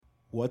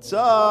What's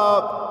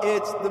up?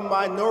 It's the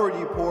Minority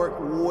Report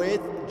with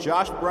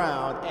Josh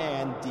Brown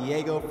and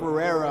Diego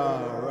Ferreira.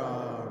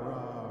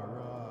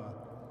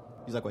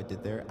 He's like what I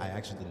did there. I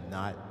actually did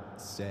not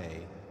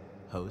say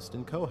host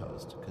and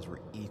co-host because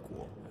we're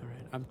equal. All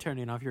right, I'm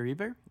turning off your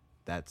reverb.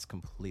 That's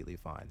completely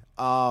fine.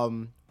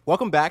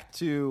 Welcome back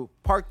to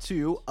part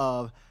 2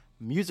 of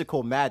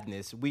Musical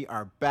Madness. We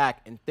are back,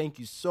 and thank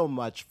you so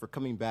much for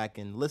coming back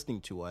and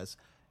listening to us.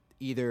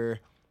 Either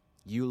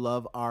you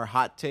love our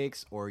hot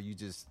takes or you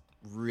just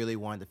really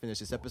wanted to finish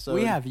this episode.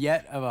 We have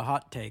yet of a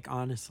hot take,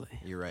 honestly.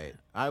 You're right.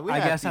 I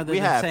guess other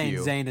than saying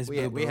Zayn is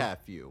boo-boo. We have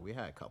few. We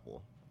had a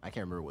couple. I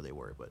can't remember what they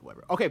were, but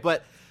whatever. Okay,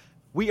 but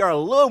we are a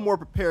little more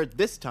prepared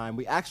this time.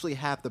 We actually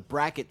have the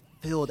bracket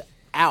filled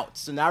out.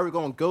 So now we're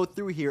going to go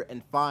through here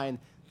and find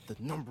the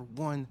number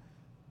 1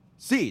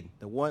 seed,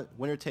 the one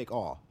winner take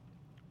all.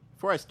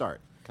 Before I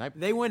start, can I?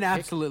 They win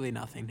absolutely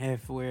nothing.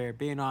 If we're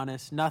being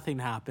honest, nothing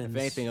happens.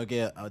 If anything, I'll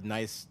get a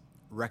nice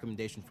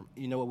recommendation from.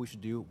 You know what we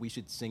should do? We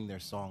should sing their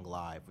song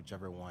live,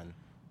 whichever one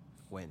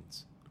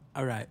wins.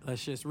 All right,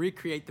 let's just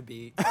recreate the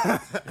beat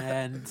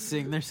and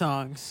sing their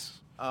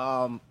songs.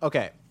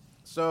 Okay,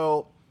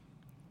 so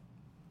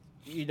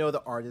you know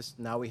the artist.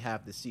 Now we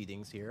have the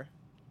seedings here.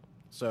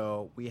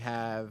 So we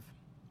have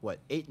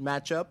 8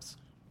 matchups.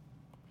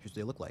 Here's what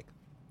they look like.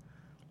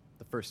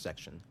 The first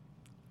section: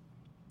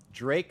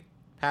 Drake,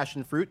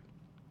 Passion Fruit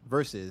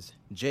versus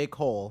J.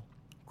 Cole,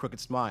 Crooked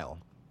Smile.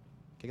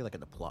 Can I get like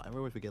an applause? I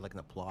remember if we get like an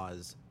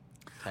applause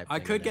type I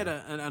thing could in get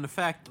there. an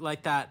effect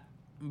like that,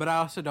 but I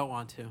also don't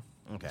want to.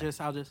 Okay.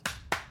 I'll just.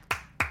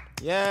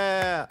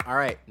 Yeah. All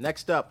right.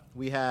 Next up,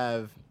 we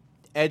have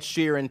Ed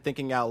Sheeran,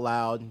 Thinking Out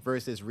Loud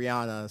versus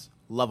Rihanna's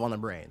Love on the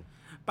Brain.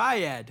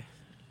 Bye, Ed.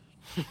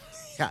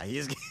 Yeah,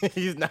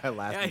 he's not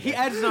laughing.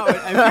 Ed's not.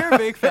 If you're a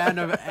big fan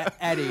of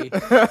Eddie,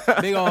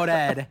 big old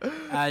Ed,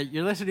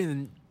 you're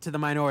listening to the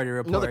Minority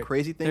Report. You know the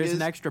crazy thing There's is,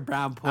 an extra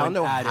brown point. I don't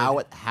know added. how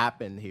it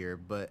happened here,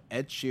 but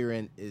Ed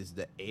Sheeran is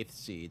the 8th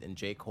seed and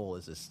J. Cole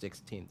is the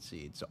 16th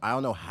seed. So I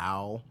don't know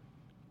how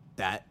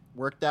that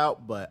worked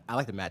out, but I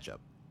like the matchup.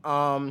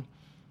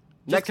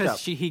 Just Next up,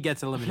 because he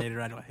gets eliminated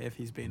right away, if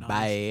he's being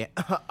honest.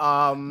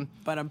 bye.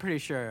 But I'm pretty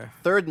sure.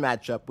 Third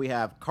matchup, we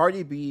have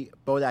Cardi B,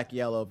 Bodak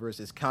Yellow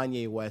versus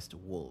Kanye West,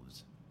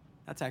 Wolves.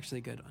 That's actually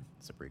a good one.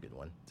 It's a pretty good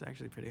one. It's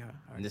actually pretty hard.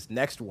 And this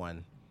next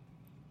one,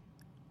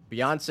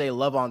 Beyonce,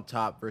 Love on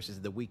Top versus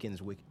The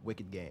Weeknd's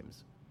Wicked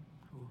Games.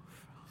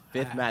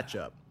 Fifth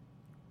matchup,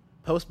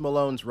 Post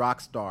Malone's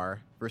Rockstar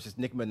versus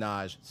Nicki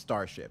Minaj,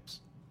 Starships.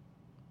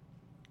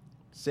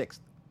 Sixth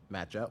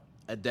matchup,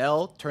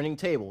 Adele, Turning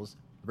Tables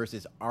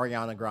versus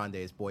Ariana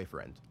Grande's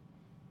Boyfriend.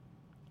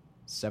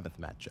 Seventh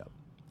matchup,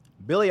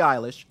 Billie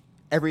Eilish,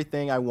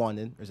 Everything I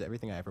Wanted, or is it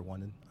Everything I Ever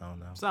Wanted? I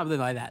don't know. Something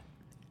like that.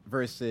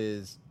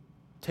 Versus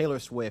Taylor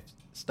Swift,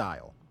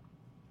 Style.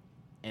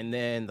 And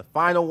then the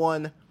final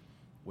one,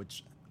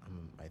 which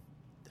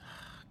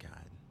God,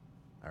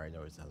 I already know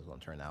how it's going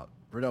to turn out.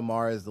 Bruno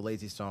Mars, The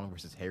Lazy Song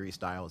versus Harry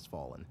Styles,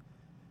 Fallen.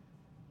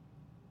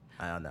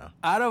 I don't know.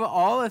 Out of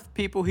all the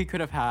people he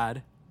could have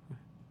had,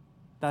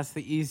 that's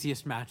the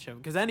easiest matchup.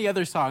 Because any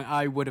other song,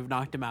 I would have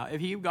knocked him out. If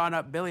he'd gone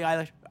up, Billie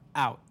Eilish,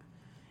 out.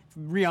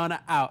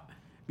 Rihanna, out.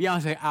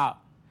 Beyonce, out.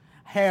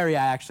 Harry,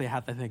 I actually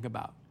have to think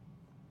about.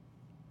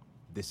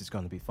 This is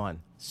going to be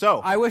fun.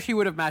 So, I wish he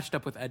would have matched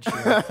up with Ed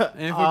Sheeran,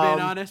 if we're being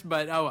honest,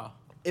 but oh well.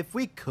 if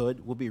we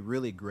could, would be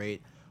really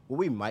great. What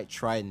we might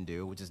try and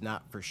do, which is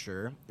not for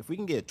sure, if we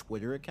can get a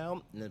Twitter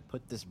account and then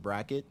put this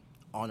bracket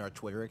on our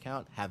Twitter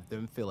account, have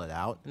them fill it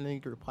out, and then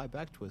you can reply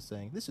back to us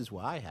saying, this is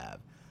what I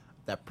have.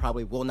 That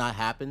probably will not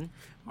happen.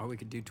 Or we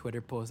could do Twitter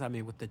polls. I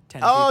mean, with the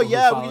 10 Oh, people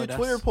yeah, who we followed can do us.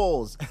 Twitter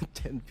polls.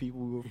 10 people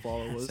who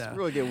follow us. So,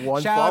 We're going to get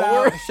one shout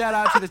follower. Shout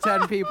out to the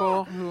 10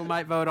 people who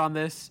might vote on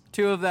this.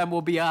 2 of them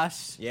will be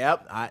us.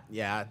 Yep.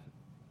 Yeah.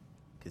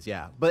 Because,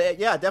 yeah. But,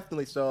 yeah,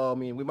 definitely. So, I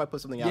mean, we might put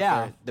something out Yeah.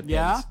 there. Depends.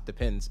 Yeah.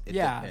 Depends. It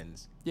Yeah.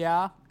 depends.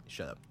 Yeah.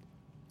 Shut up.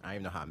 I don't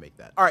even know how to make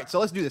that. All right, so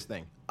let's do this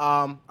thing.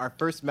 Our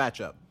first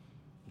matchup.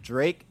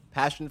 Drake,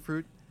 Passion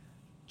Fruit,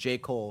 J.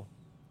 Cole,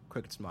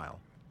 Crooked Smile.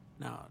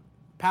 No.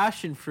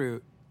 Passion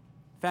Fruit.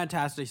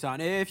 Fantastic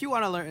song. If you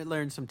want to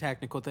learn some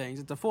technical things,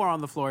 it's a 4 on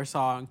the floor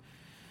song.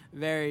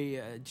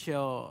 Very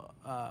chill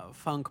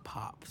funk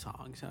pop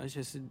song. So it's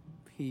just,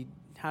 he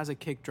has a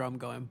kick drum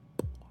going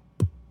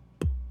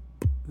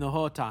the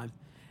whole time.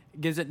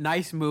 It gives it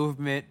nice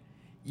movement.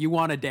 You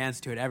want to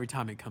dance to it every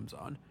time it comes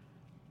on.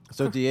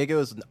 So Diego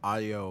is an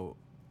audio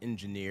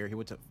engineer. He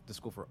went to the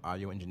school for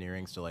audio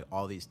engineering, so like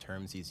all these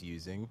terms he's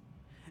using,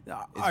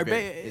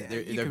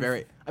 they're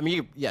very. I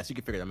mean, yes, you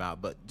can figure them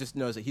out, but just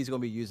knows that he's going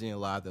to be using a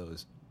lot of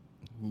those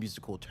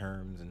musical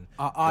terms and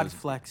odd those,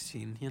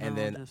 flexing. You know, and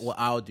then just, what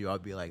I'll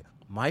be like,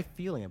 my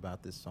feeling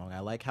about this song. I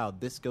like how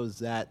this goes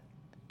that,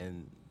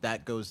 and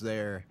that goes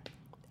there,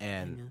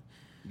 and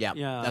Yeah,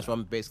 Yeah. that's what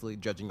I'm basically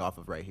judging off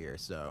of right here.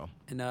 So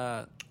And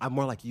I'm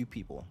more like you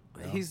people.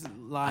 You know? he's I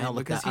lying don't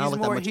look because that- I don't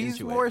look that much he's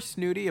into more it.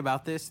 snooty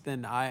about this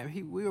than I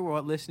am. We were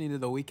listening to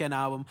the Weeknd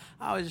album.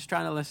 I was just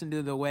trying to listen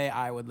to the way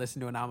I would listen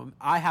to an album.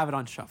 I have it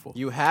on shuffle.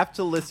 You have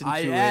to listen to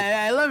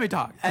it. Let me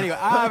talk. Anyway,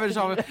 I have it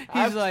on shuffle. I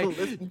have He's to like,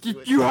 listen to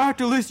it. you have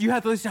to listen. You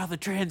have to listen how the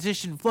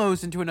transition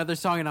flows into another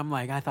song. And I'm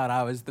like, I thought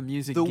I was the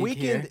music The geek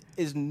here. Weeknd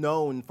is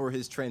known for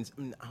his I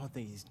don't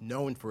think he's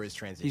known for his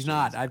transitions. He's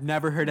not. I've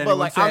never heard But, anyone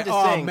like, say, I'm just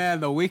 "Oh saying, man,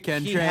 the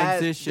Weeknd He has-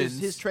 transitions."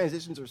 his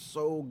transitions are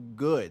so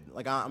good.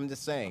 Like I'm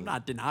just saying. I'm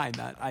not denying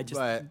that. I just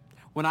But-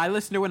 when I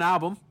listen to an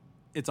album,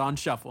 it's on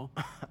shuffle.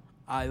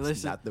 I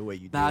listen. not the way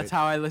you do That's it.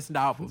 how I listen to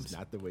albums. It's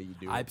not the way you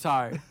do I'm it.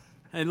 sorry,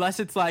 unless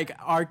it's like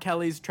R.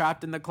 Kelly's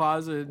 "Trapped in the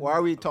Closet." Why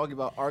are we talking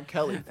about R.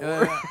 Kelly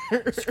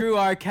for? Screw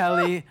R.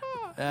 Kelly,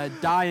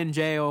 die in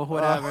jail,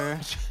 whatever.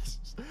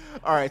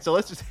 All right, so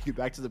let's just get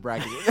back to the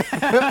bracket.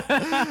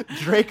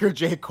 Drake or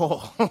J.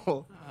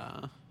 Cole?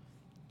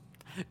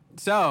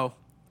 So,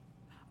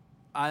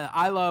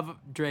 I love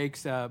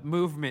Drake's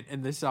movement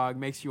in this song.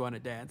 Makes you want to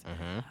dance.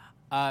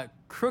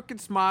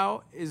 Crooked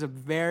Smile is a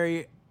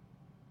very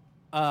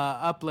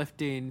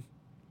uplifting,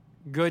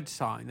 good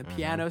song. The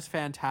piano's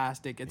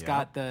fantastic. It's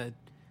got the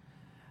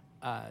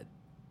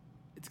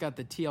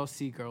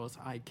TLC girls.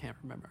 I can't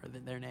remember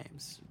their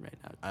names right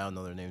now. I don't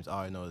know their names. All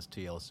I know is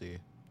TLC.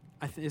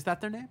 Is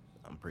that their name?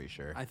 I'm pretty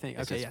sure. I think.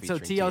 It Okay, says yeah. So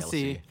featuring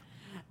TLC,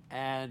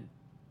 and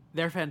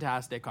they're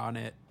fantastic on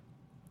it.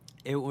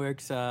 It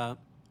works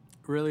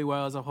really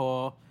well as a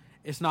whole.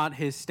 It's not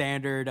his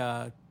standard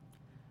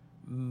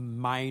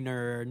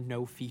minor,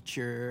 no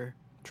feature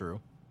True.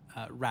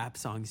 rap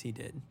songs he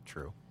did.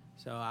 True.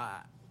 So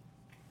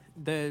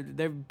they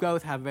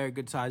both have very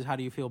good sides. How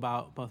do you feel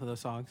about both of those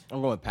songs?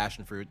 I'm going with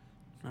Passion Fruit.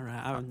 All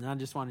right, I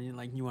just wanted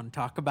you want to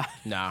talk about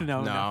it. No, I'm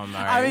all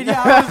I right. mean,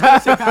 yeah, I was going to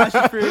say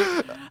Passion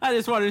Fruit. I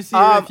just wanted to see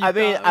if you I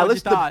mean, thought, I what you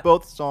listened to thought.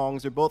 both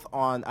songs. They're both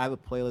on. I have a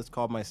playlist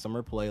called my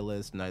summer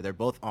playlist, and they're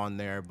both on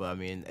there. But I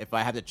mean, if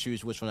I had to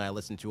choose which one I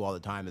listen to all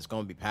the time, it's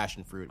going to be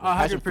Passion Fruit. When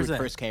Passion Fruit 100%.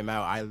 first came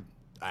out,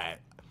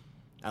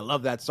 I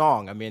love that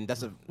song. I mean,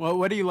 that's a. Well,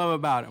 what do you love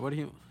about it? What do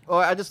you? Oh,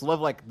 I just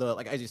love like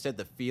as you said,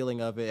 the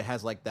feeling of it. It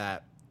has like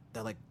that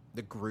like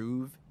the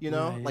groove, you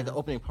know, Yeah, like yeah. the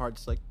opening part,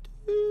 just like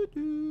doo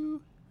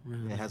doo.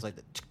 And it has like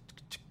the.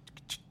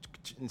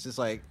 It's just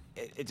like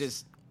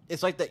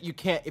it's like that. You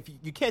can't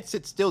you can't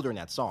sit still during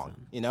that song,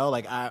 you know.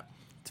 Like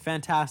It's a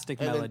fantastic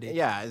and then- melody.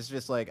 yeah, it's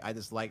just like I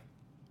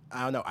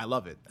don't know. I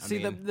love it. I See,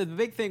 mean, the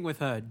big thing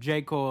with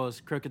J.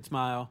 Cole's "Crooked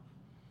Smile,"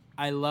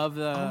 I love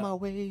on my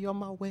way.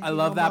 I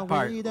love on that my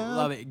part. way down.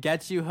 Love it.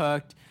 Gets you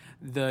hooked.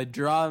 The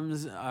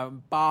drums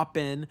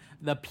bopping,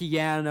 the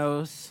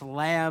piano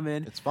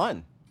slamming. It's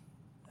fun.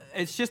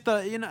 It's just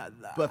But if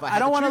I I had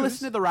don't to want to choose-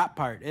 listen to the rap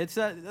part. It's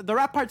the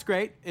rap part's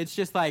great. It's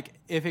just like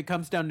if it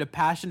comes down to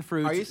Passion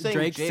Fruit, Are you saying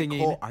Drake J. singing.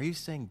 Cole? Are you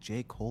saying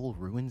J. Cole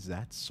ruins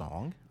that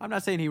song? I'm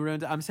not saying he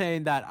ruins it. I'm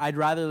saying that I'd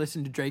rather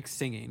listen to Drake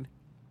singing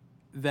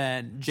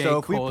than J. So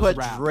if we Cole's put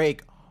rap.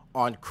 Drake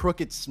on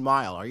Crooked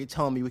Smile, are you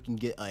telling me we can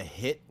get a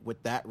hit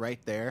with that right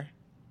there?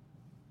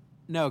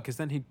 No, because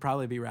then he'd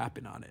probably be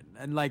rapping on it,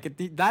 and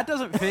that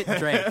doesn't fit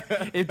Drake.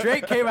 If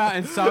Drake came out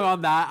and sung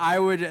on that, I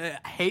would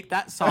hate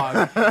that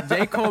song.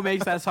 J. Cole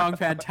makes that song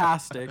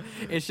fantastic.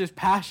 It's just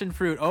Passion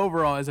Fruit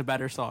overall is a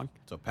better song.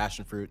 So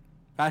Passion Fruit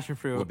Passion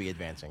Fruit will be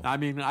advancing. I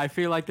mean, I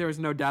feel like there was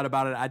no doubt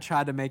about it. I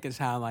tried to make it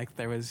sound like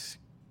there was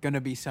gonna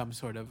be some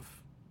sort of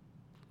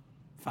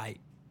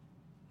fight.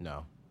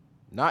 No,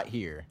 not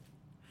here.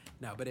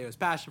 No, but it was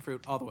Passion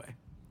Fruit all the way.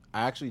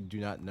 I actually do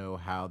not know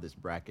how this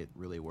bracket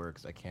really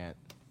works. I can't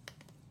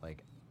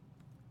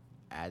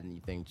add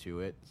anything to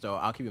it, so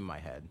I'll keep it in my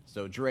head.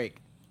 So Drake,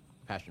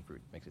 Passion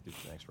Fruit makes it through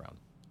to the next round.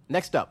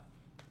 Next up,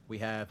 we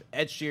have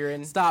Ed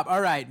Sheeran. Stop.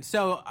 All right.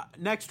 So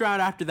next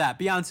round after that,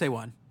 Beyonce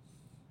won.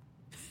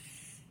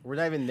 We're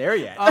not even there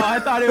yet. Oh, I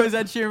thought it was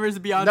Ed Sheeran versus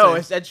Beyonce. No,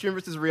 it's Ed Sheeran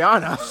versus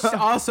Rihanna.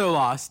 Also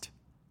lost.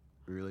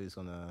 You really just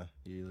gonna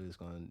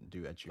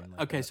do Ed Sheeran?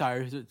 Like Okay,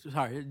 that?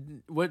 sorry.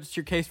 What's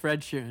your case for Ed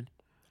Sheeran?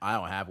 I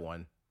don't have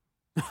one.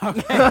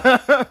 Okay.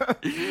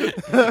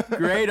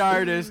 Great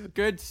artist,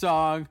 good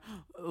song.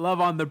 Love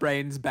on the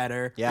Brain's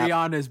better. Yeah.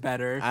 Rihanna's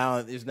better.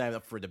 There's not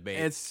up for debate.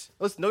 It's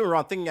Listen, don't get me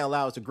wrong. Thinking Out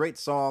Loud, it's a great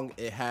song.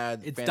 It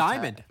had It's fanta-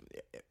 Diamond.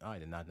 Oh, I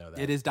did not know that.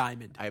 it is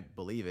Diamond. I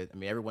believe it. I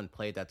mean, everyone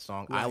played that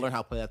song. I Right. learned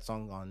how to play that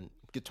song on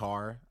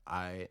guitar.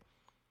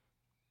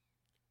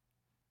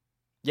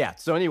 Yeah.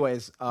 So,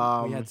 anyways,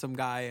 We had some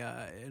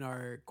guy in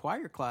our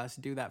choir class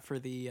do that for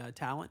the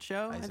talent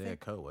show. I Isaiah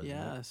think. Coe, wasn't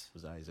Yes. it?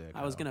 Was that Isaiah?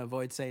 I was Coe? gonna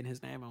avoid saying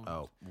his name.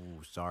 Oh,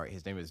 sorry.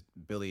 His name is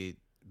Billy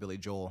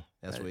Joel.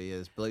 That's what he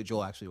is. Billy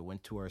Joel actually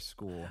went to our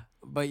school.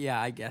 But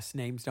yeah, I guess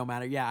names don't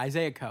matter. Yeah,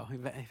 Isaiah Coe,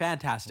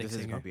 fantastic This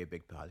isn't singer. going to be a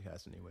big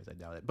podcast, anyways. I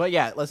doubt it. But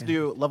yeah, let's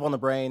do Love on the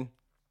Brain.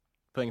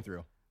 Putting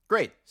through.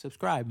 Great.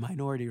 Subscribe,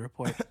 Minority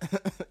Report.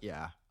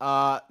 Yeah.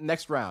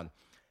 Next round.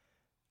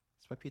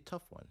 This might be a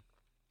tough one.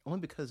 Only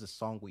because the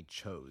song we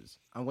chose.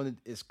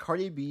 Is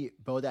Cardi B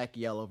Bodak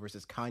Yellow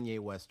versus Kanye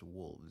West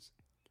Wolves.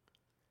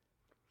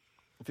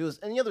 If it was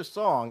any other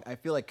song, I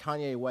feel like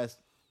Kanye West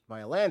by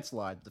a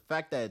landslide. The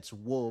fact that it's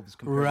Wolves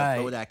compared Right.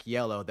 to Bodak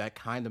Yellow, that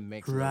kind of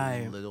makes it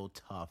Right. a little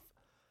tough.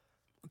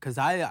 Because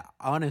I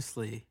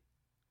honestly,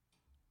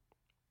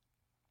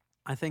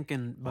 I'm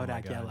thinking Oh my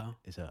Bodak God. Yellow.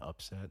 Is that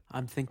upset?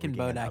 I'm thinking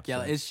getting Bodak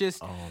Yellow. upset? It's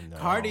just Oh no.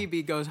 Cardi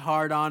B goes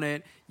hard on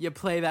it. You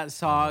play that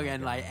song my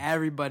and God. like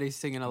everybody's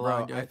singing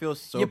along. Bro, to I it. feel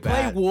so You play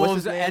bad. Wolves, What's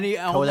his name? any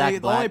Kodak only the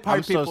Black. only part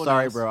I'm so people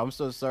sorry, knows. bro. I'm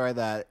so sorry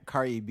that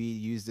Cardi B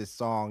used this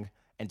song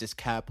and just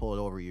catapulted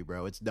over you,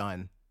 bro. It's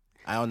done.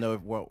 I don't know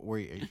if where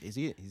is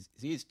he? Is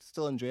he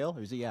still in jail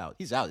or is he out?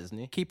 He's out, isn't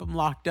he? Keep him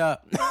locked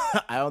up.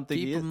 I don't think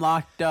Keep he is. him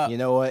locked up. You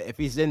know what? If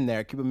he's in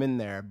there, keep him in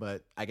there.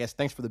 But I guess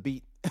thanks for the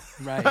beat.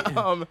 Right.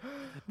 um,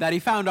 That he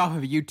found off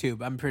of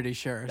YouTube, I'm pretty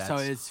sure. So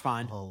that's it's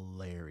fine.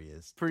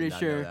 Hilarious. Pretty Did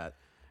not know sure. that.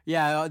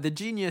 Yeah, the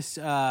Genius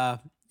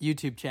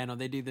YouTube channel,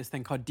 they do this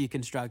thing called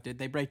Deconstructed.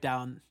 They break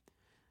down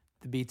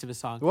the beats of a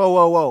song.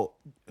 Whoa!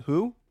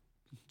 Who?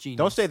 Genius.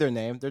 Don't say their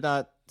name. They're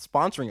not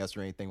sponsoring us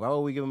or anything. Why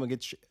would we give them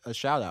a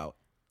shout out?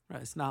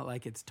 Right, it's not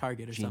like it's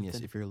Target or Genius,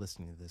 something. if you're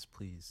listening to this,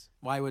 please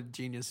Why would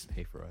Genius?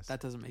 pay for us. That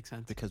doesn't make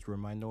sense. Because we're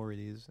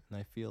minorities, and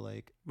I feel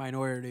like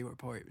Minority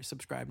Report.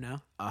 Subscribe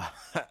now.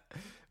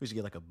 we should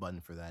get like a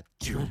button for that,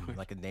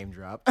 like a name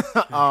drop.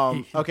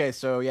 Okay,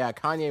 so yeah,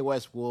 Kanye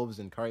West, Wolves,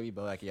 and Cardi B,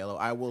 Bodak Yellow.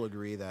 I will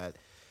agree that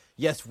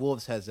yes,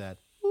 Wolves has that.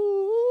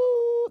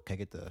 Can I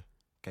get the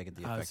effect?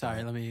 Oh, sorry.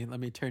 on it? Let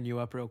me turn you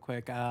up real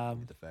quick. Get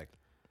the effect.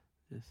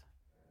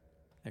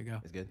 There you go.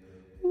 It's good.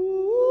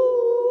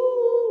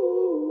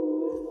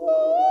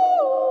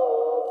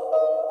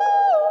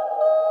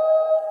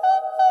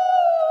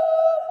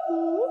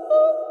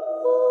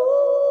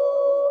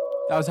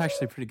 That was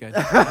actually pretty good.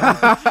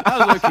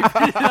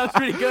 That was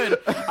pretty good.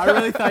 I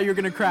really thought you were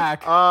gonna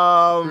crack.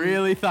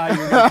 Really thought you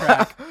were gonna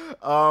crack.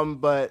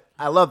 But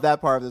I love that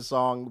part of the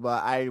song.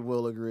 But I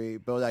will agree,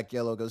 Bodak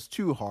Yellow goes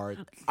too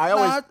hard. I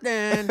always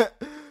Nothing.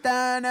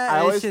 I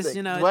always It's just, think,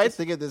 you know, do I just-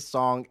 think of this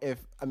song I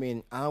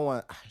don't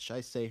want, should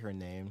I say her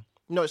name?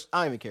 No, I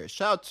don't even care.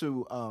 Shout out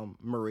to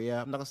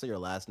Maria. I'm not gonna say your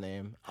last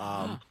name.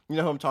 You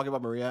know who I'm talking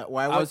about, Maria?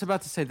 Why I was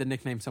about to say the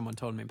nickname someone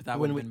told me, but that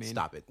would have been mean.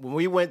 stop it. When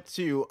we went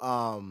to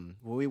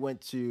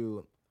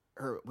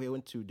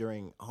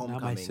during Not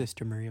homecoming. my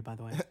sister Maria, by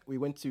the way. We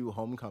went to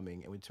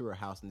homecoming and we went to her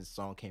house and this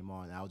song came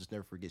on and I'll just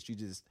never forget.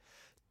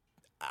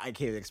 I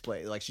can't even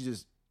explain. Like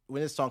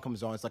when this song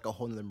comes on, it's like a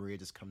whole nother Maria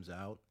just comes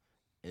out.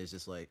 And it's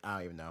just like I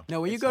don't even know. No,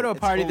 when you It's go to a it's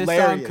party, this song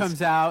hilarious.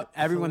 comes out.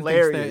 Everyone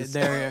Hilarious. thinks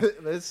they're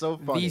It's so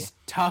funny. these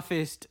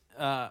toughest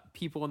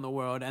people in the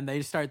world, and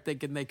they start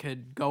thinking they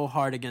could go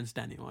hard against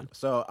anyone.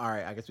 So all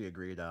right, I guess we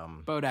agreed.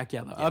 Bodak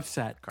Yellow,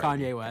 upset,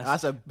 Cardi B. Kanye West.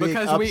 That's a big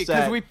because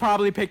upset. we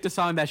probably picked a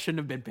song that shouldn't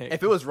have been picked.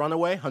 If it was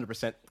Runaway,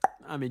 100%.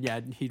 I mean, yeah,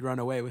 he'd run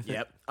away with it.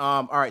 Yep.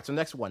 All right. So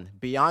next one,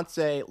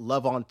 Beyonce,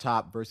 Love on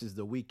Top versus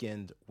The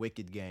Weeknd,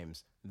 Wicked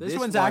Games. This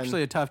one's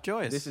actually a tough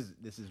choice. This is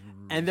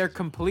and they're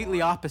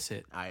completely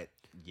opposite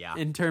yeah.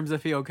 in terms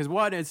of feel. Because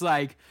one, it's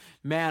like,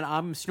 man,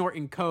 I'm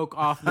snorting coke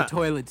off the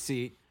toilet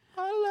seat.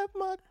 I left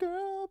my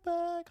girl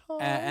back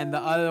home. And the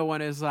other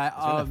one is like,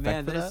 there an oh effect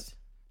man, for there's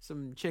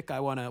some chick I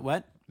wanna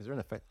what? Is there an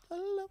effect? I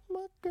left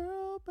my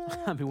girl back.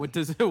 I mean, what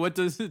does the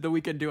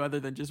Weeknd do other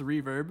than just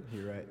reverb?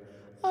 You're right.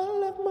 I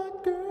left my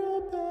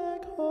girl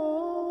back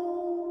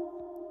home.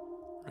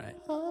 Right,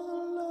 I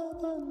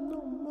love her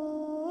no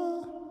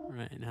more.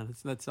 right. Now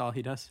that's all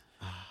he does.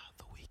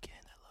 The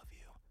Weeknd, I love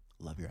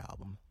you. Love your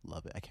album.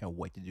 Love it. I can't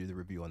wait to do the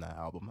review on that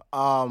album.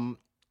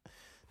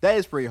 That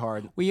is pretty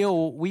hard. We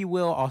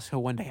will also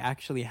one day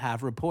actually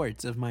have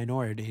reports of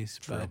minorities,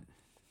 but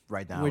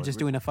Right now, we're just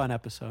doing a fun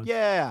episode.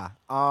 Yeah.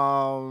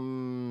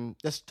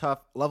 That's tough.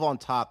 Love on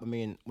Top.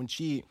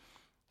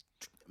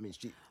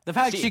 The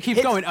fact she keeps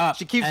hits- going up,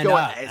 She keeps and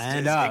going. up, It's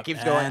and just, up, it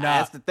keeps going. and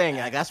That's up. the thing.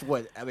 Like, that's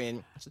what I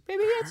mean. It's like,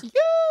 baby, it's you.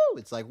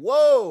 It's like,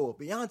 whoa,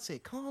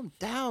 Beyonce, calm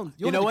down.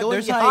 You know what?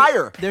 There's There's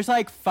higher. there's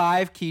like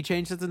 5 key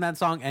changes in that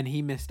song, and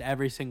he missed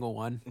every single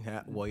one.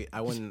 Yeah, well,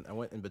 I went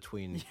in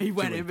between. He 2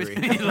 went and in 3.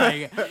 between,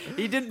 like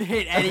he didn't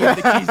hit any of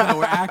the keys that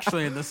were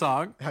actually in the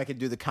song. I could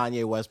do the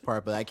Kanye West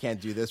part, but I can't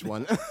do this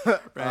one.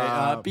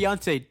 Right?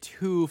 Beyonce,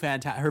 too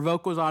fantastic. Her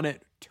vocals on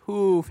it,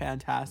 too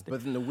fantastic.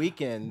 But in The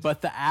Weeknd,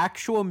 But the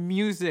actual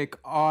music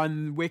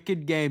on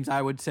Wicked Games,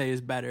 I would say,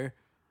 is better.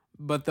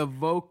 But the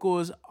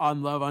vocals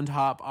on Love on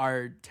Top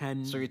are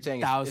 10,000. so you're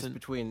saying it's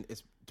between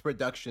it's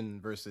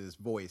production versus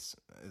voice.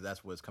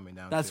 That's what it's coming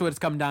down. That's to. what it's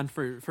come down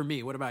for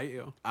me. What about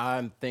you?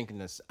 I'm thinking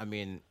this. I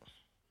mean,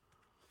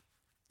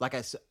 like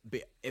I said,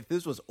 if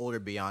this was older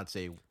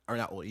Beyonce, or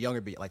not older,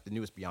 younger, like the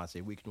newest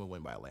Beyonce, Weeknd would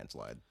win by a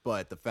landslide.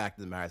 But the fact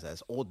of the matter is that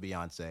it's old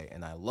Beyonce,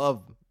 and I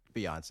love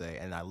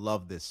Beyonce, and I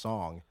love this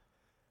song.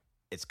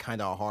 It's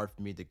kind of hard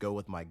for me to go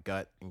with my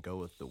gut and go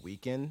with The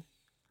Weeknd.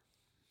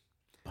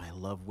 But I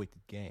love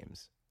Wicked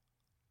Games,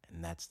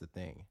 and that's the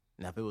thing.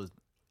 Now, if it was,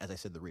 as I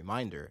said, the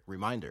reminder,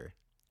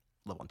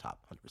 Love on Top,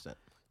 100%.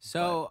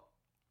 So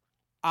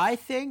I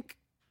think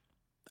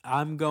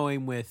I'm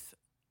going with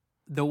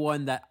the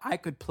one that I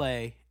could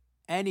play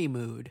any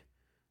mood,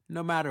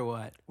 no matter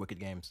what. Wicked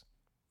Games.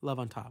 Love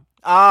on Top.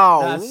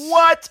 Oh,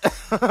 what?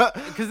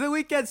 Because The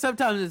Weeknd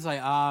sometimes it's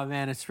like, oh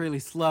man, it's really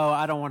slow.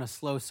 I don't want a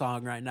slow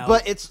song right now.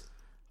 But it's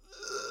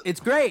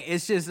great.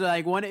 It's just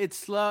like when it's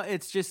slow,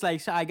 it's just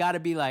like so I gotta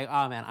be like,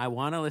 oh man, I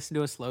want to listen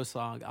to a slow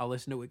song. I'll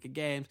listen to Wicked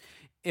Games.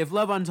 If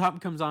Love on Top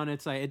comes on,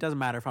 it's like it doesn't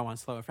matter if I want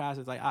slow or fast.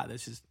 It's like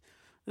this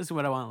is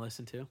what I want to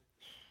listen to.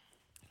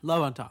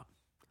 Love on Top,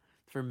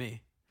 for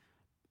me.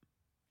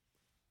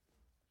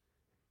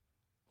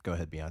 Go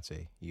ahead,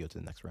 Beyonce. You go to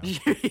the next round.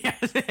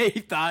 Yes,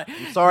 he thought.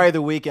 I'm sorry,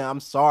 The Weeknd. I'm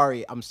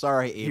sorry,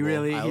 Abel. He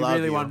really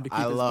wanted to keep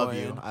his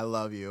boy in. I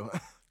love you.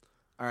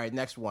 All right,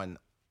 next one.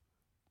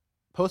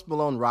 Post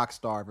Malone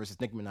Rockstar versus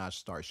Nicki Minaj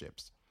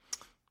Starships.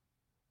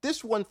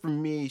 This one for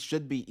me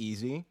should be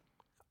easy.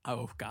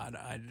 Oh God,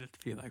 I just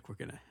feel like we're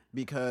gonna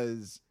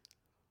because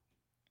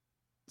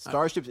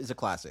Starships is a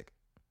classic.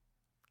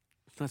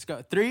 Let's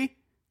go. 3,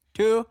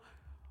 2,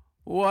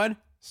 1.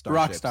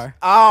 Starships. Rockstar.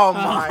 Oh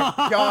my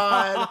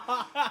God.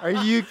 Are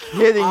you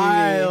kidding me?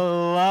 I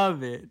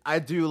love it. I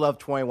do love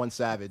 21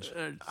 Savage.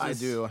 I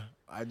do.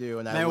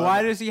 And man,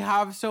 why does he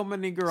have so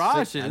many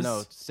garages? I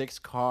know. 6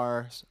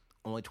 cars,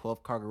 only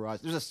 12-car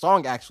garage. There's a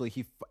song actually.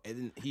 He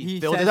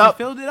filled it up.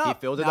 He filled it up.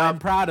 He filled it up. up. I'm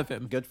proud of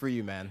him. Good for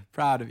you, man.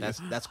 Proud of you. That's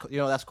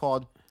that's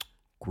called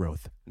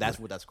growth. That's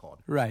what that's called.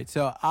 Right.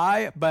 So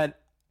but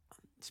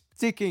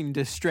sticking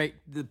to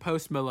the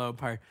Post Malone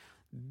part.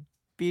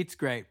 Beat's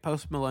great.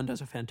 Post Malone does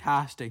a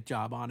fantastic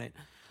job on it.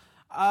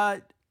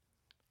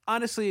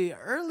 Honestly,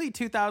 early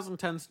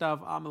 2010 stuff,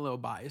 I'm a little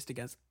biased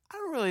against. I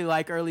don't really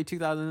like early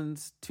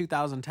 2000s,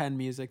 2010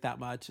 music that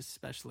much,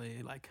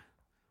 especially like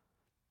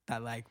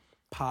that like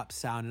pop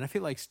sound. And I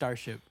feel like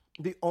Starship.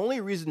 The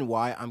only reason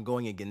why I'm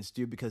going against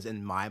you because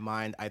in my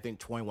mind, I think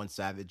 21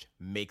 Savage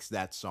makes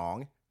that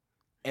song,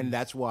 and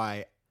that's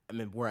why. I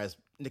mean, whereas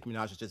Nicki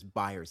Minaj is just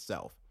by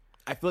herself.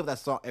 I feel like that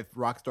song, if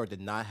Rockstar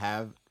did not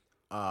have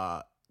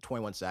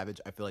 21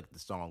 Savage, I feel like the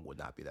song would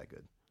not be that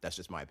good. That's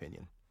just my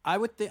opinion. I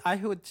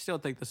would still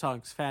think the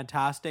song's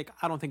fantastic.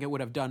 I don't think it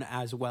would have done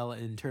as well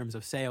in terms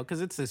of sale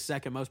because it's the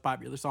second most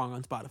popular song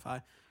on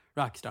Spotify,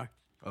 Rockstar.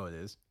 Oh, it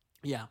is?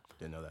 Yeah.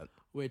 Didn't know that.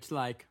 Which,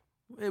 like,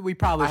 we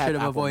probably should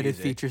have avoided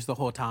Music. features the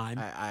whole time.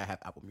 I have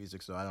Apple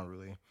Music, so I don't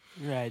really...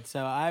 Right,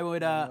 so I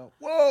would... Whoa,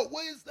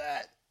 what is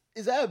that?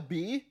 Is that a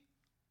bee?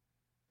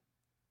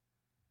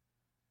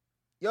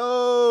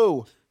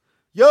 Yo!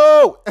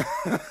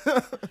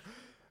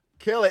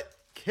 Kill it.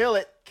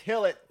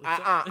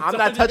 I'm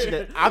not touching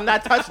it. I'm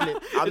not touching it.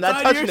 I'm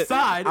not touching it.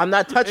 I'm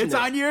not touching it. It's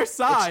on your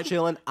side. It's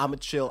chilling. I'm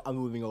chill. I'm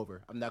moving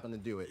over. I'm not going to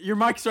do it. Your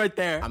mic's right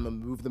there. I'm going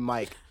to move the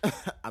mic.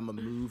 I'm going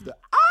to move the...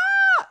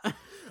 I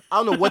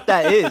don't know what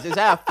that is. Is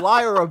that a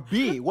fly or a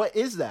bee? What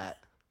is that?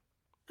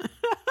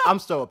 I'm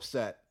so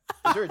upset.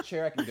 Is there a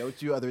chair I can go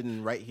to other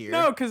than right here?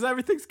 No, because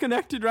everything's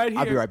connected right here.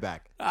 I'll be right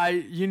back.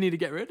 You need to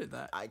get rid of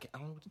that. I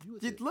don't know what to do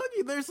with it. Look,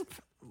 there's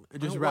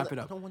just wrap it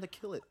up. I don't want to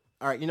kill it.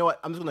 All right, you know what?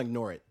 I'm just going to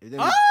ignore it. Is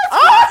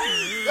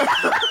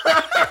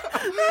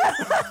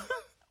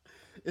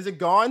it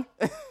gone?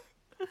 Oh,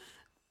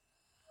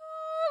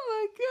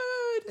 my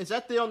God. Is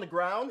that thing on the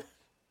ground?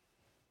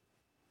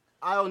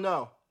 I don't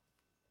know.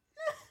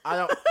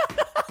 I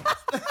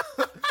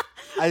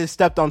just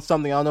stepped on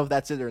something. I don't know if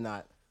that's it or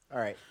not. All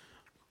right.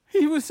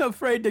 He was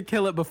afraid to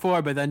kill it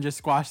before, but then just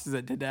squashes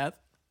it to death.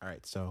 All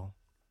right, so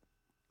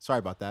sorry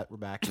about that. We're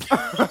back.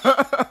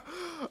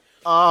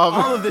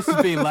 All of this is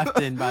being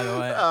left in, by the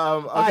way.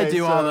 Okay, I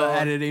do all the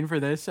editing for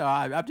this, so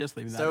I'm just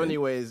leaving that So in.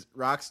 anyways,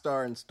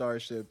 Rockstar and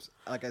Starships,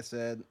 like I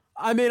said.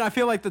 I mean, I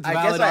feel like that's a I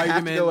valid guess I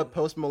argument. have to go with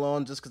Post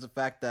Malone just because of the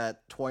fact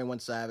that 21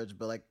 Savage,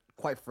 but like,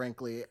 quite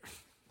frankly...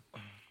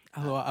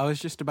 Oh, I was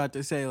just about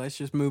to say, let's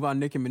just move on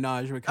Nicki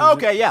Minaj. Because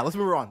okay, yeah, let's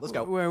move on. Let's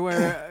go.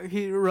 Where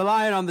he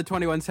relying on the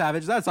 21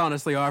 Savage. That's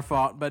honestly our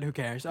fault, but who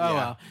cares? Oh, Yeah.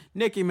 well.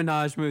 Nicki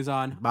Minaj moves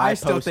on. Bye, I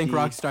still think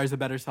Posty. Rockstar's a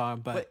better song,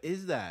 but... What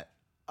is that?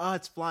 Oh,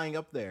 it's flying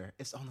up there.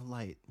 It's on the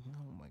light.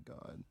 Oh my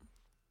god.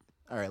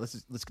 All right,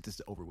 let's get this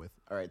over with.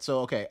 All right, so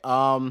okay.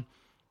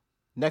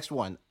 Next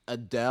one,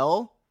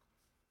 Adele,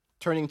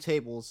 Turning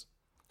Tables.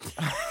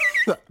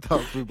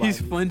 He's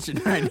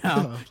flinching right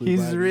now.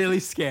 He's really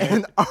scared.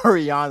 And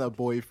Ariana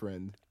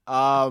Boyfriend.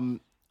 I'm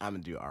gonna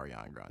do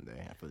Ariana Grande.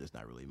 I feel there's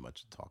not really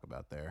much to talk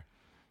about there.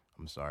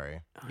 I'm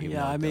sorry. Even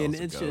Yeah, though I mean,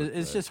 Adele's a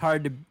it's goat, just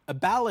hard to... A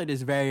ballad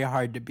is very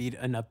hard to beat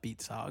an upbeat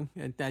song,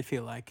 I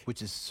feel like.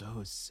 which is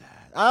so sad.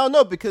 I don't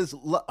know because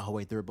oh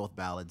wait, they were both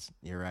ballads.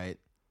 You're right.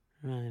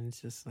 And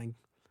it's just like...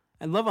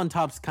 And Love on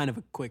Top's kind of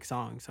a quick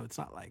song, so it's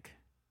not like...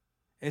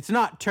 It's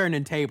not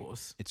turning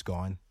tables. It's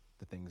gone.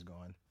 The thing's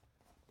gone.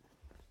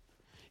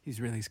 He's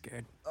really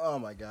scared. Oh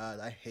my god,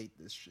 I hate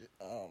this shit.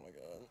 Oh my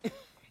god.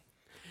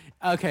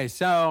 Okay,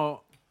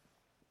 so...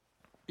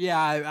 Yeah,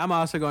 I'm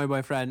also going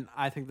Boyfriend.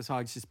 I think the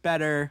song's just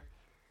better.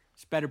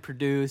 It's better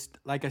produced.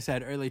 Like I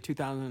said, early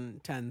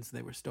 2010s,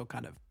 they were still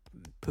kind of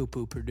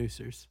poo-poo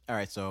producers. All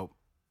right, so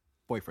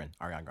Boyfriend,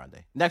 Ariana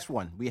Grande. Next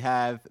one, we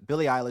have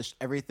Billie Eilish,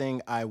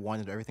 Everything I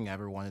Wanted, Everything I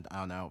Ever Wanted, I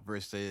don't know,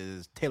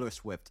 versus Taylor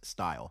Swift,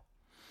 Style.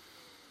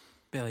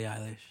 Billie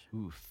Eilish.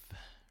 Oof,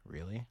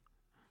 really?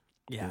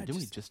 Yeah. Didn't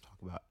we just talk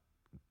about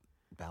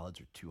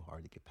ballads are too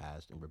hard to get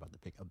past, and we're about to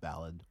pick a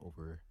ballad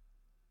over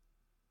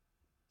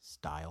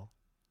style.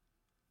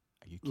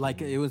 Are you kidding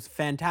Like, me? it was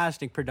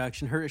fantastic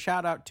production. Her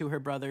shout out to her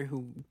brother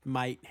who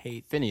might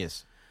hate.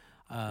 Phineas.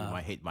 Who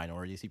might hate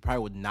minorities. He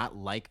probably would not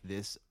like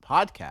this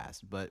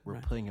podcast, but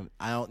we're putting him.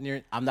 I'm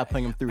not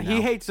putting him through. He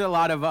now. hates a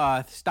lot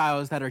of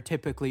styles that are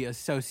typically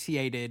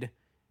associated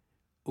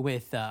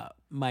with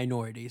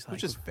minorities,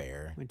 which is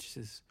fair. Which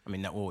is, I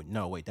mean,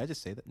 no, wait. Did I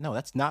just say that? No,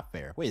 that's not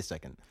fair. Wait a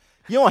second.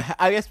 You don't.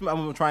 I guess what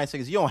I'm trying to say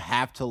is you don't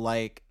have to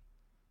like.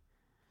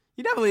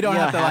 You definitely don't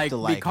have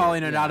to be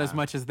calling it out as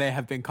much as they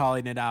have been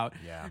calling it out.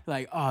 Yeah.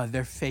 Like, oh,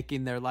 they're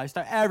faking their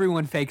lifestyle.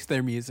 Everyone fakes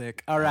their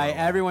music. All right.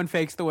 Everyone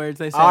fakes the words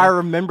they say. I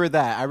remember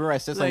that. I remember I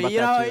said something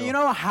about that too. You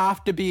don't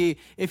have to be,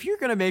 if you're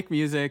going to make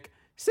music,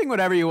 sing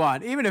whatever you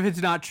want. Even if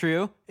it's not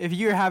true. If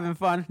you're having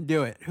fun,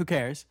 do it. Who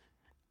cares?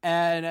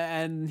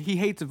 And he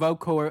hates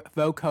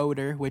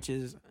vocoder, which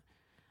is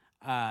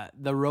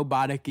the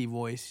robotic-y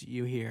voice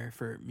you hear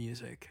for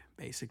music,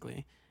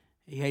 basically.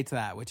 He hates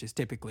that, which is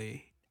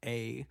typically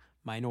a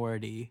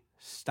minority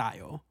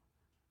style.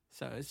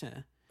 So it's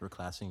for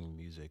classing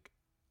music.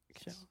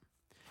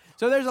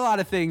 So there's a lot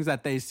of things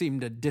that they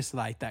seem to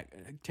dislike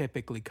that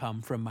typically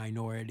come from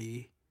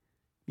minority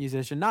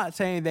musicians. Not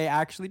saying they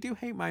actually do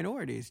hate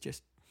minorities,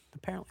 just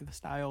apparently the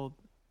style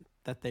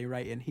that they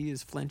write in. He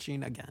is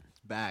flinching again. It's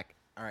back.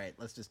 All right,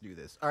 let's just do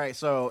this. All right,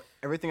 so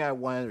Everything I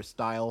Wanted or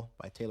Style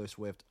by Taylor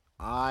Swift.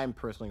 I'm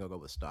personally going to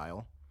go with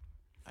Style.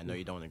 I know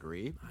you don't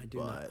agree. I do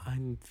but not. I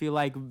feel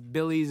like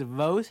Billy's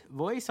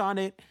voice on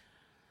it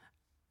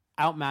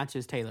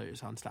outmatches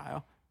Taylor's on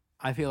Style.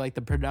 I feel like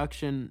the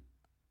production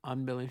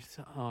on Billy's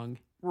song,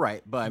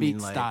 right? But I beats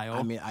mean, like, Style.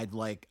 I mean, I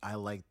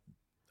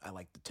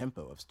like the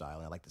tempo of Style.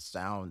 And I like the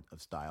sound of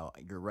Style.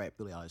 You're right,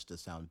 Billie Eilish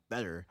does sound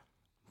better.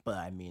 But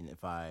I mean,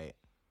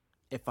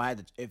 if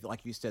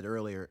like you said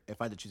earlier, if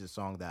I had to choose a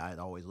song that I'd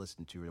always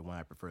listen to or the one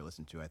I prefer to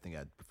listen to, I think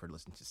I'd prefer to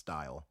listen to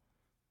Style.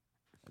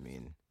 I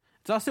mean,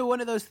 it's also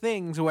one of those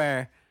things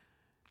where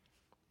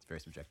it's very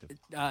subjective.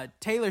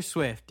 Taylor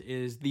Swift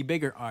is the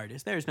bigger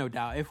artist. There's no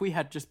doubt. If we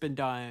had just been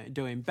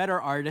doing better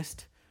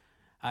artist,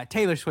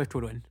 Taylor Swift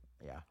would win.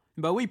 Yeah.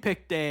 But we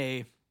picked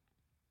I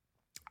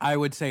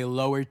would say,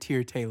 lower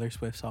tier Taylor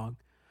Swift song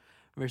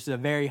versus a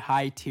very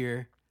high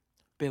tier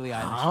Billie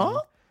Eilish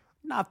song.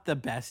 Not the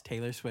best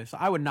Taylor Swift. So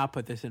I would not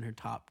put this in her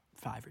top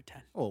 5 or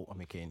 10. Oh, I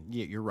mean, Kane,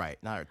 yeah, you're right.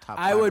 Not her top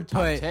 5 I would or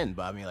top put 10,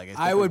 but I mean, like, it's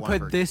I would definitely one of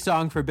put her- this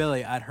song for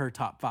Billie at her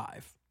top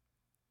 5.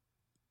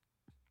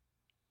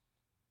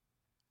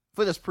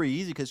 But that's pretty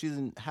easy because she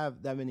doesn't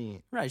have that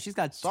many. Right, she's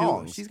got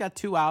songs. She's got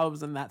 2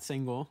 albums and that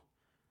single.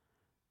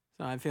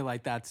 So I feel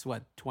like that's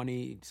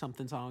 20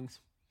 something songs.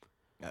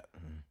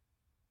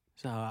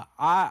 So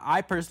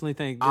I personally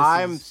think this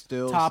I'm is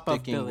still top of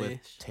sticking Billie.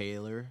 with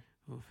Taylor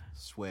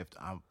Swift.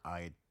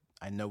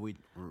 I know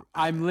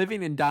I'm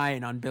living and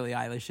dying on Billie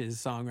Eilish's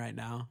song right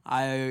now.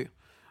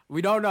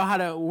 We don't know how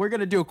to. We're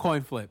gonna do a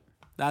coin flip.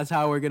 That's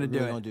how we're gonna do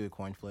it. We're gonna do a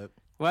coin flip.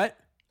 What?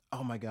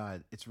 Oh my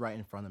god, it's right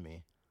in front of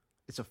me.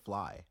 It's a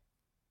fly.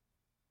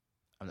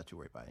 I'm not too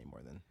worried about it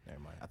anymore. Then never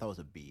mind. I thought it was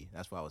a bee.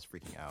 That's why I was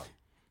freaking out.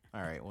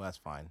 All right, well that's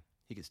fine.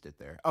 He could sit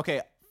there.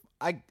 Okay,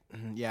 can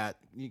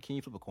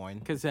you flip a coin?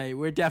 Because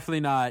we're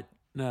definitely not.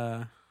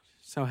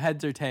 So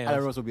heads or tails.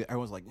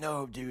 Everyone's like,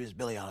 no, dude, it's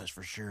Billie Eilish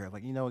for sure. I'm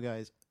like, you know what,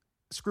 guys,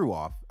 screw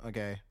off.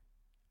 Okay,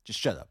 just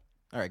shut up.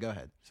 All right, go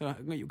ahead. So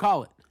you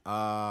call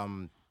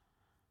it.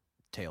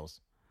 Tails.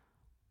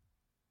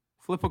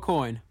 Flip a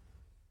coin.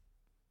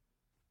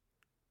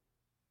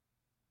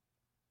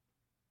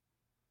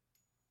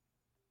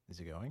 Is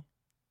it going?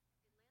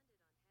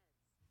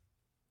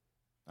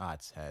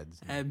 It's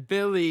heads. And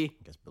Billie.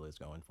 I guess Billy's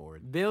going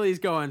forward. Billy's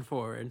going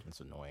forward. That's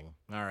annoying.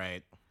 All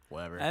right,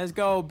 whatever. Let's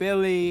go,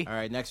 Billie. All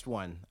right, next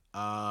one.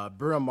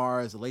 Bruno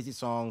Mars, Lazy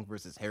Song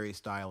versus Harry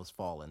Styles,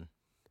 Fallen.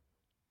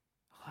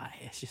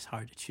 It's just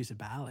hard to choose a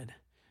ballad.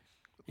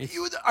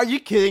 Are you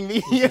kidding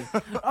me?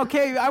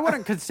 Okay, I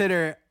wouldn't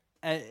consider.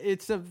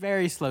 It's a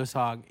very slow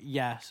song,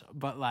 yes,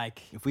 but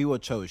like. If we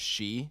would chose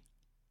She,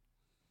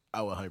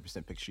 I would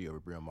 100% pick She over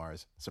Bruno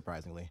Mars,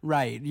 surprisingly.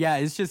 Right, yeah,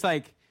 it's just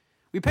like.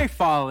 We picked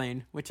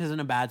Falling, which isn't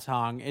a bad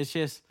song. It's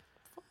just.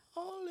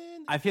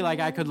 I feel like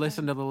I could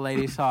listen to the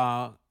Lazy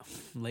Song,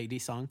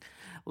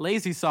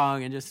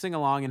 and just sing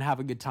along and have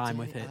a good time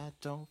with it. I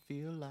don't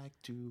feel like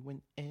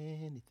doing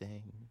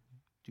anything.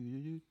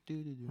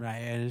 Right,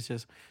 and it's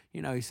just,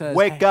 he says,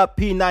 wake up,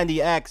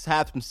 P90X,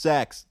 have some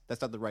sex.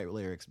 That's not the right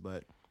lyrics,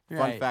 but fun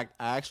Right. fact,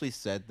 I actually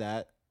said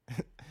that.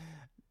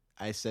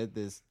 I said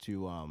this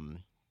to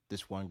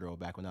this one girl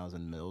back when I was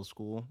in middle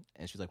school,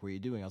 and she's like, what are you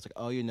doing? I was like,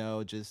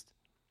 oh, just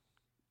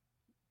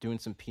doing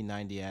some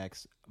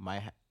P90X.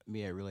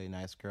 Me, a really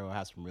nice girl,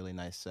 has some really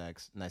nice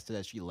sex. And I said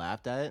that, she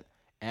laughed at it.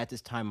 And at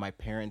this time, my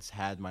parents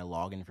had my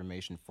login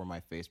information for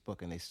my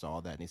Facebook, and they saw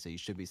that, and they said, you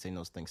should be saying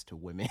those things to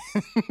women.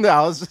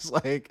 I was just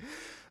like,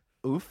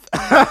 oof.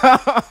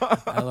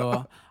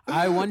 LOL.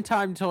 I one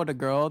time told a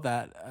girl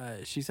that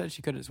she said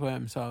she couldn't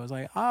swim, so I was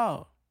like,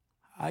 oh,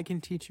 I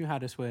can teach you how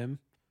to swim.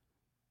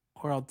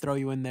 or I'll throw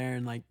you in there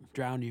and like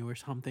drown you or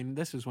something.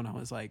 This was when I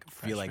was like a I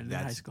feel freshman like in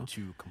high that's school.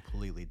 two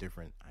completely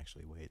different.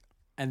 Actually, wait.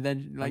 And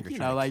then like you're you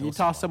trying know to like kill you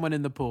toss someone. someone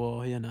in the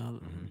pool, you know,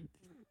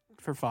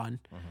 for fun.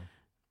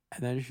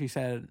 And then she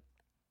said,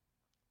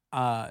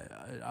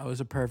 I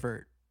was a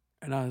pervert,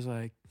 and I was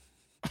like,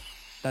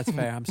 that's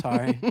fair. I'm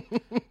sorry.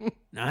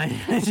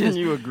 I just,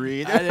 You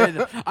agreed.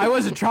 I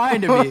wasn't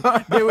trying to be.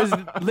 There was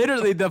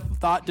literally the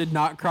thought did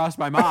not cross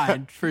my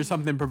mind for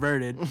something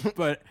perverted,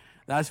 but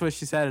that's what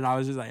she said, and I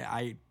was just like,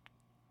 I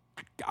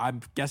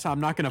guess I'm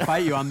not gonna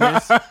fight you on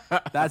this.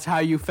 That's how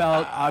you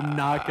felt. I'm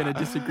not gonna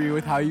disagree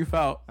with how you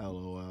felt.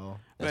 LOL.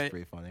 That's But-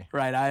 pretty funny.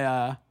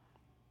 Right?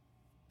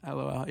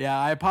 LOL. Yeah,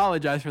 I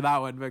apologize for that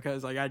one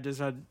because like I just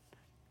didn't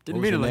What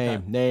mean was it your like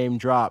name? that. Name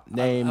drop.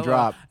 Name LOL.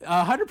 drop.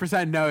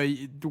 100% no.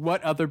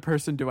 What other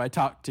person do I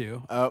talk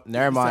to? Oh,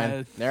 never mind.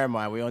 Said- Never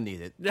mind. We don't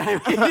need it.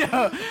 Right.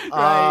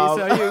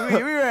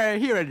 So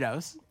he already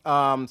knows.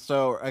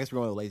 So I guess we're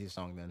going with Lazy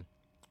Song then.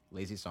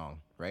 Lazy Song,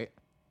 right?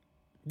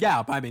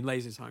 Yeah, I mean,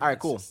 Lazy Song. All right,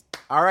 It's cool. just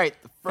All right.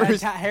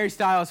 First Harry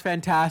Styles,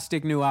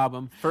 fantastic new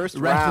album. First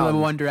the rest of round. the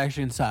One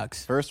Direction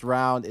sucks. first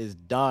round is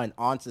done.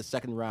 On to the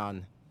second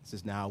round. This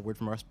is now a word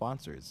from our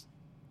sponsors.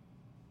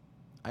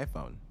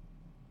 iPhone.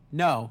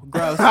 No,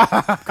 gross.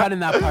 I'm cutting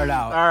that part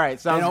out. All right,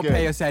 sounds They don't good.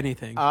 pay us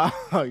anything.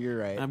 Oh, you're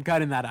right. I'm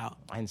cutting that out.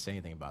 I didn't say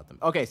anything about them.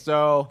 Okay,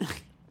 so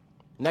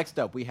next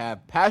up we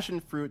have Passion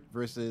Fruit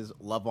versus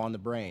Love on the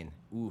Brain.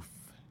 Oof.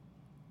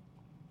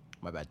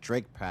 My bad.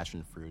 Drake,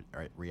 Passion Fruit.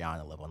 All right,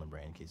 Rihanna, Love on the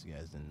Brain. In case you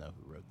guys didn't know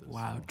who wrote this.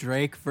 Wow,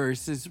 Drake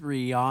versus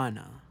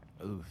Rihanna.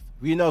 Oof.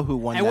 We know who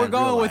won. And that we're in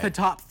going real with a life.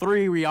 top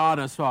 3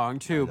 Rihanna song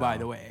too, by know.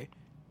 the way.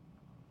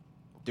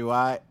 Do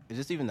I? Is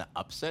this even the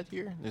upset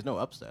here? There's no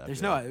upset. I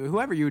There's feel no like.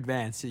 whoever you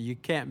advance, you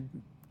can't.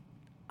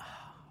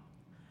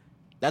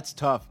 That's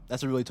tough.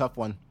 That's a really tough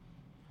one.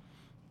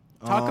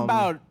 Talk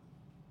about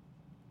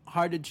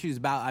hard to choose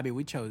about. I mean,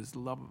 we chose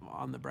Love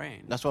on the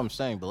Brain. That's what I'm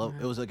saying. But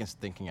it was against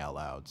Thinking Out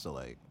Loud, so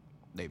like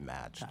they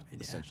matched I mean, yeah.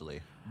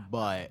 essentially.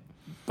 But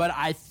But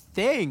I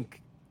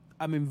think,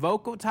 I mean,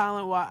 vocal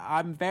talent.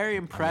 I'm very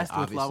impressed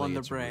with Love on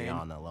the Brain.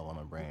 Rihanna, Love on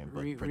the Brain,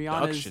 but Rihanna's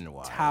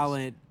production-wise,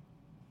 talent,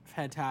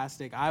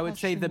 fantastic. I would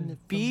say the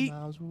beat,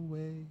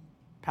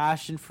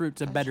 Passion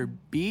Fruit's a better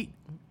beat.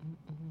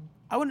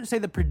 I wouldn't say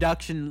the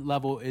production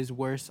level is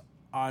worse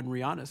on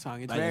Rihanna's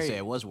song. It's I very. didn't say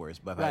it was worse,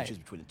 but if I Right. choose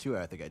between the two,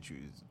 I think I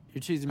choose.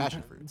 You're choosing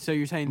Passion Fruit. So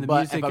you're saying the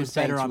But music if I'm is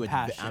saying better to on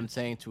Passion. I'm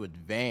saying to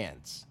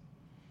advance.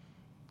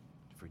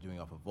 If we're doing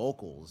off of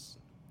vocals,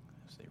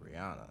 say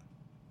Rihanna.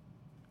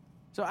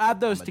 So add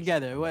those I'm a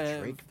together. I'm a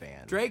Drake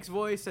fan. Drake's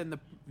voice and the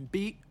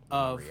beat I'm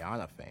of a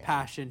Rihanna fan.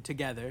 Passion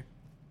together.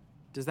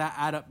 Does that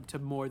add up to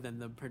more than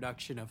the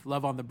production of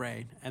Love on the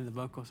Brain and the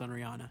vocals on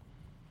Rihanna?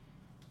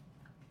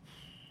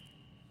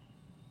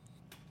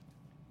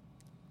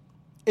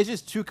 It's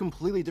just two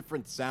completely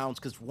different sounds.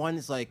 Because one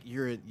is like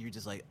you're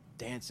just like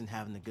dancing,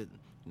 having a good.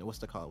 You know what's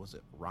the call? Was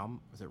it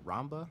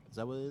Ramba? Is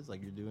that what it is?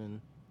 Like you're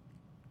doing.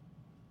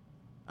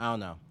 I don't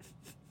know.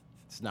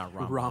 It's not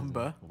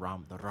Ramba.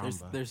 Ramba. The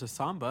Ramba. There's a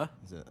samba.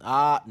 Is it?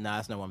 Nah,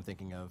 that's not what I'm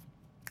thinking of.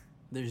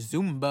 There's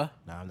Zumba.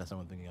 Nah, that's not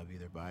what I'm thinking of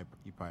either. But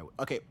you probably would.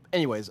 Okay.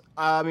 Anyways,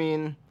 I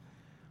mean,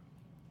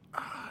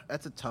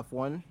 that's a tough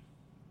one.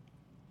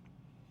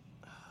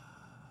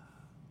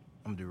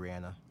 I'm gonna do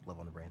Rihanna. Love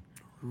on the Brain.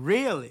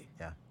 Really?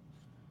 Yeah.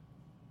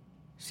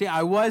 See,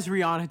 I was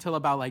Rihanna till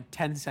about like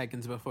 10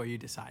 seconds before you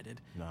decided.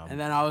 No. And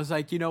then I was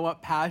like, you know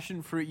what?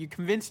 Passion Fruit. You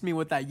convinced me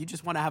with that. You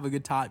just want to have a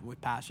good time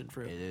with Passion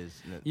Fruit. It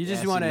is. You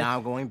just Yeah, wanna- see, now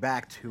I'm going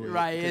back to it.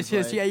 Right. It's 'cause,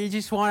 just, like- yeah, you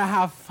just want to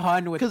have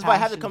fun with Because if I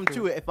have to Passion come Fruit.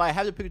 to it, if I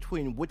have to pick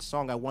between which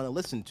song I want to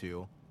listen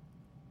to,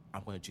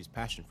 I'm going to choose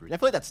Passion Fruit. I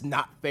feel like that's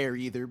not fair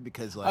either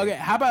because like Okay,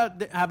 how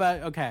about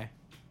okay?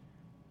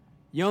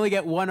 You only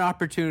get one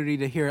opportunity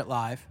to hear it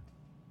live.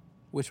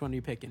 Which one are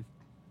you picking?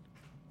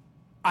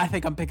 I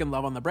think I'm picking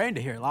Love on the Brain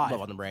to hear it live.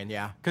 Love on the Brain,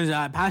 yeah. Because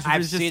Passion Fruit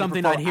I've is just seen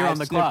something I'd hear on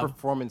the I've seen a club.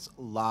 performance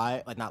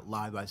live, like not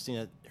live, but I've seen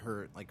it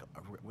her like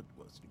what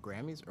was it,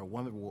 Grammys or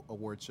one of the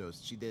award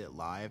shows. She did it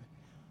live.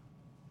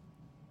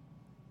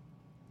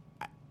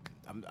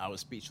 I was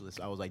speechless.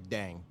 I was like,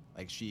 dang,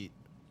 like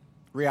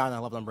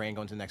Rihanna, Love on the Brain,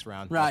 going to the next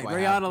round. Right, That's why I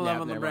have- Rihanna, Love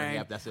yeah, on the never mind. Brain.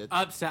 Yep, that's it.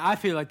 Upset. I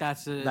feel like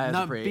that's That is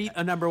a pretty- beat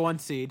a number 1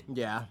 seed.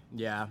 Yeah.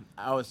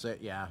 I would say,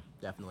 yeah,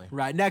 definitely.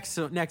 Right. Next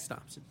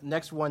option.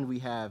 Next one we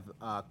have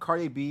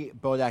Cardi B,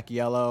 Bodak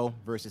Yellow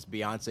versus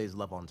Beyonce's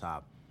Love on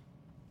Top.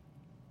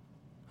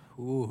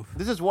 Ooh.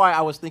 This is why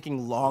I was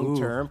thinking long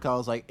term, because I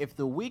was like, if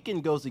The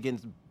Weeknd goes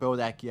against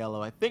Bodak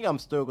Yellow, I think I'm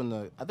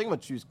gonna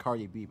choose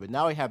Cardi B. But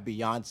now we have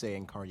Beyonce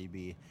and Cardi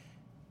B,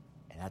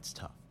 and that's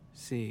tough.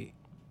 See,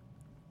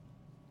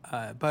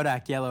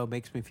 Bodak Yellow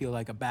makes me feel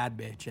like a bad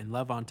bitch, and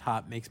Love on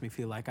Top makes me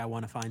feel like I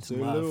want to find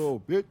some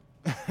love. bitch,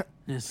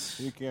 Yes.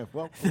 you can't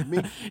fuck with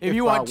me. If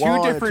you want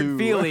two different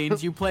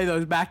feelings, you play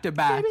those back to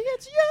back. Baby,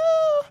 it's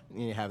you.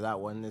 And you have that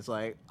one. It's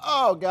like,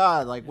 oh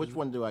god, like which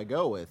one do I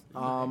go with?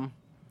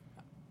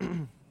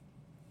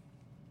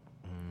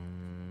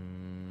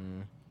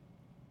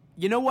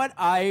 You know what?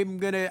 I'm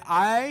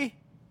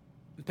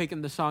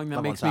picking the song that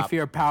Love on makes me Top.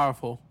 feel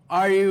powerful.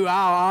 Are you?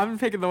 I'm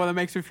picking the one that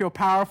makes me feel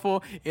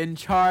powerful, in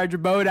charge,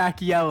 Bodak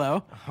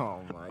Yellow.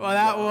 Oh my Well,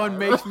 that one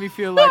makes me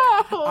feel like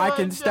I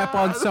can step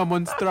on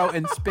someone's throat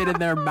and spit in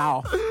their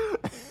mouth.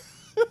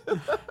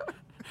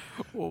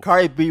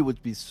 Cardi B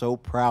would be so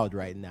proud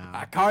right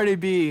now. Cardi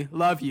B,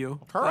 love you.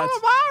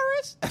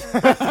 Coronavirus.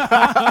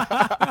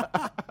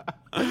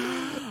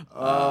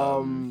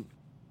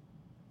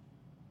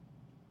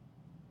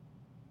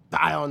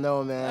 I don't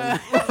know,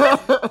 man.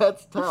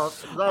 That's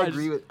tough.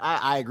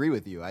 I agree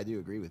with you. I do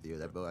agree with you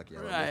that Bodak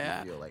Yellow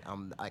makes me feel like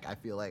I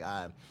feel like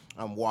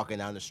I'm walking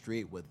down the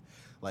street with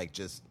like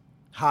just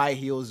high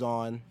heels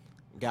on,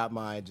 got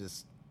my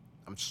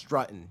I'm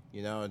strutting,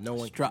 you know. No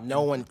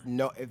one.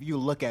 If you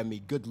look at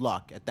me, good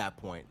luck at that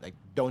point. Like,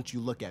 don't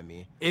you look at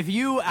me. If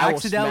you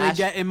accidentally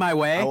get in my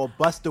way, I will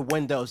bust the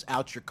windows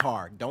out your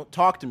car. Don't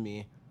talk to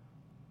me.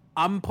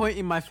 I'm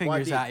pointing my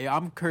fingers at you.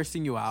 I'm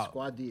cursing you out.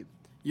 Squad deep.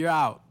 You're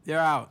out. You're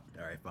out.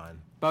 All right, fine.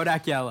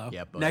 Bodak Yellow.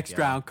 Yeah, Bodak Next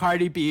Yellow. round,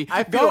 Cardi B.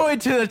 Going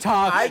to the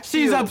top.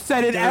 She's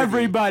upsetting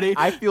everybody.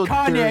 I feel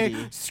Kanye,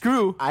 dirty.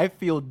 Screw. I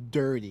feel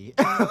dirty.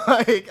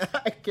 Like,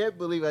 I can't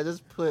believe I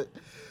just put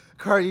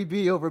Cardi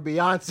B over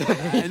Beyonce.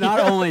 And not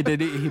only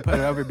did he put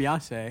it over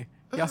Beyonce,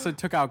 he also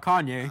took out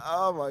Kanye.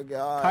 Oh my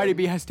God. Cardi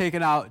B has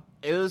taken out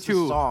It was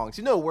two the songs.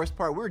 You know the worst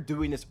part? We were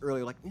doing this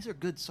earlier. Like, these are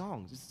good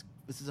songs.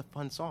 This is a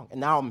fun song. And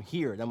now I'm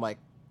here, and I'm like,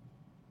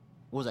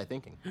 what was I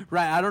thinking?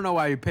 Right, I don't know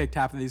why you picked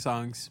half of these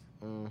songs.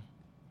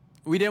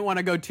 We didn't want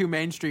to go too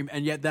mainstream,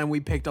 and yet then we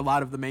picked a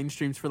lot of the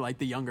mainstreams for like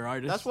the younger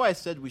artists. That's why I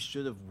said we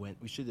should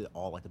did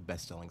all like the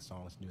best-selling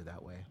songs and do it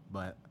that way.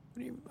 But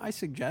I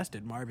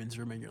suggested Marvin's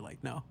Room, and you're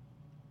like, no.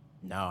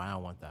 No, I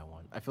don't want that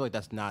one. I feel like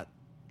that's not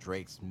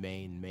Drake's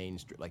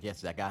mainstream. Like,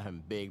 yes, that got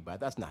him big, but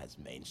that's not his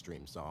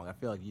mainstream song. I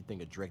feel like you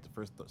think of Drake, the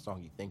first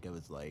song you think of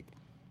is like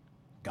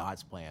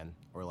God's Plan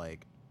or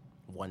like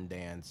One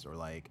Dance or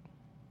like,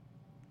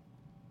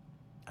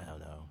 I don't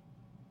know.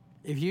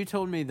 If you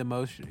told me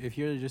if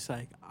you're just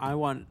like, I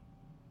want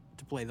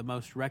to play the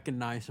most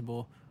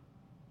recognizable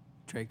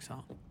Drake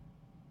song,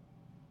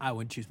 I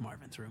would choose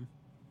Marvin's Room.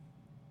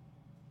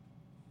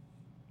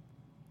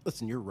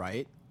 Listen, you're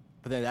right.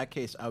 But then in that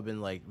case, I've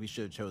been like, we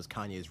should have chose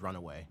Kanye's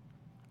Runaway.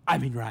 I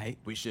mean, right.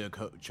 We should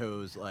have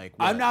chose like.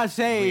 I'm not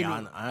saying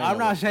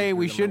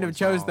we shouldn't have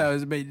chose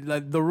those, but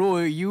like, the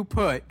rule you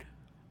put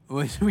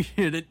was we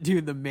shouldn't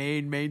do the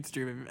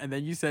mainstream, and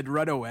then you said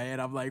Runaway,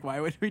 and I'm like, why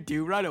would we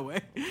do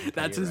Runaway?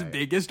 That's his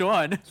biggest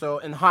one. So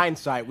in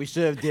hindsight, we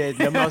should have did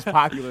the most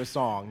popular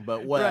song,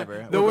 but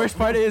whatever. Right. The worst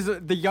part is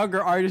the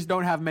younger artists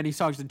don't have many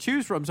songs to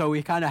choose from, so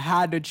we kind of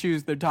had to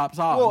choose their top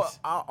songs.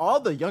 Well, all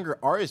the younger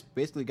artists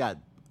basically got,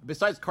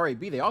 besides Cardi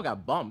B, they all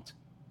got bumped.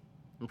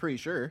 I'm pretty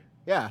sure.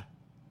 Yeah.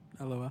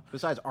 LOL.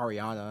 Besides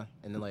Ariana,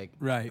 and then like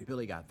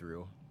Billy got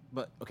through.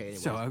 But okay,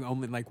 anyways. So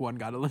only like one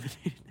got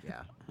eliminated.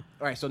 Yeah.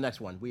 All right, so next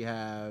one. We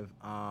have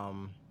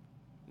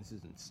this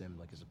isn't Sim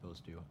like it's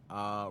supposed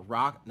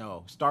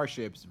to.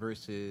 Starships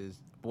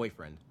versus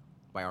Boyfriend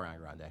by Ariana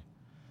Grande.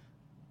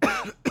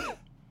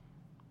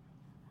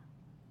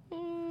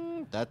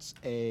 That's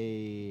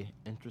a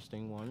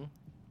interesting one.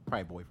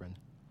 Probably Boyfriend.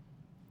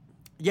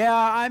 Yeah,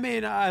 I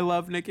mean, I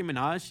love Nicki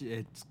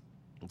Minaj.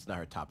 It's not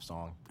her top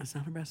song. It's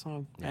not her best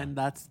song. Yeah. And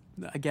that's,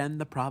 again,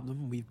 the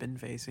problem we've been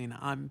facing.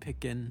 I'm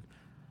picking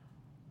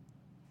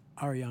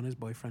Ariana's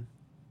Boyfriend.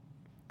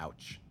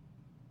 Ouch.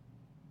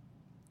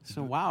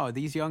 So, wow,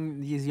 these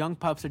young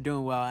pups are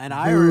doing well. And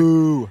I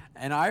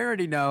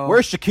already know.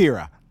 Where's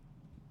Shakira?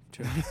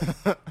 True.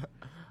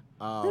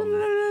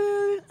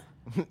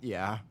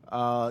 Yeah.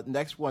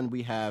 Next one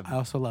we have. I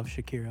also love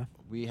Shakira.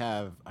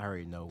 I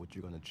already know what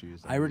you're going to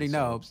choose. I already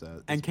know.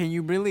 And can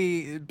you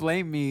really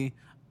blame me?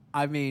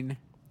 I mean,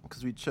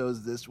 because we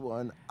chose this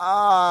one.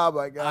 Oh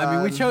my God. I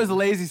mean, we chose the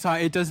Lazy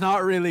Song. It does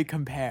not really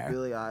compare.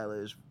 Billie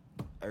Eilish,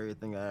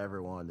 Everything I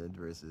Ever Wanted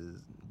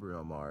versus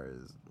Bruno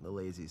Mars, the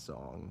Lazy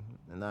Song.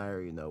 And I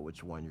already know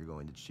which one you're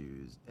going to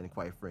choose. And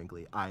quite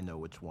frankly, I know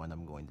which one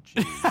I'm going to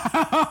choose.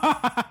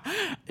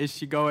 Is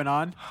she going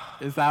on?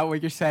 Is that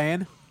what you're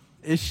saying?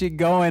 Is she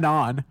going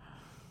on?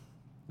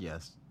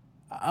 Yes.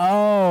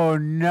 Oh,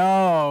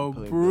 no.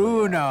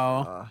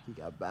 Bruno. He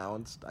got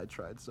bounced. I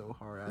tried so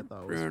hard. I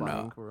thought it was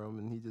fine for him,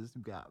 and he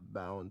just got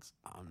bounced.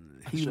 I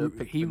should have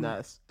picked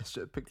Finesse. I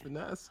should have picked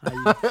Finesse.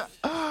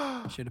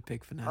 I should have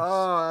picked Finesse.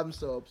 Oh, I'm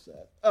so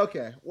upset.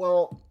 Okay,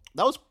 well,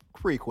 that was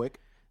pretty quick.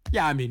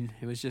 Yeah, I mean,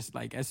 it was just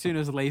like, as soon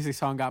as the Lazy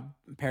Song got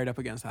paired up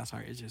against that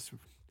song,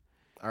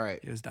 all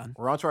right. It was done.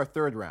 We're on to our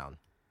third round.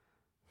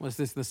 Was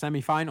this the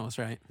semifinals,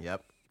 right?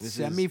 Yep. This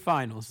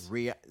semifinals. Is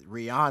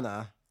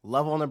Rihanna,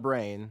 Love on the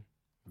Brain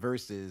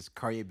versus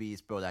Cardi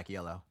B's Bodak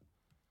Yellow.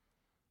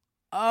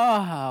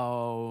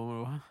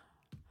 Oh.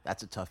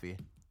 That's a toughie.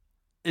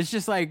 It's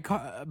just like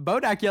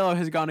Bodak Yellow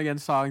has gone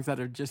against songs that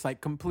are just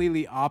like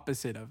completely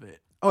opposite of it.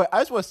 Oh,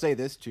 I just want to say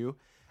this too.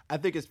 I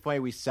think it's funny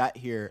we sat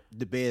here,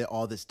 debated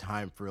all this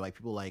time for like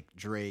people like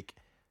Drake,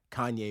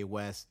 Kanye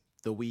West,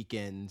 The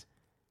Weeknd,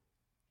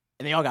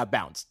 and they all got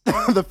bounced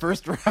the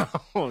first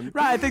round.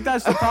 Right, I think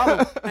that's the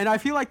problem. And I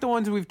feel like the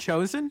ones we've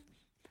chosen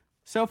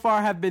so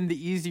far have been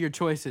the easier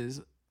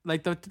choices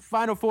Like the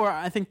final four,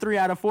 I think 3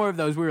 out of 4 of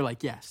those we were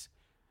like, yes.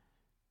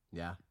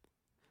 Yeah.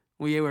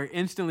 We were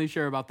instantly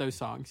sure about those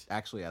songs.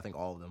 Actually, I think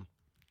all of them.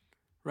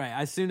 Right.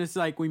 As soon as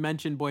like we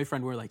mentioned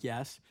Boyfriend, we were like,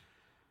 yes.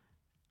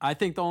 I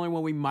think the only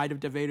one we might have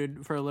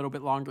debated for a little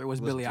bit longer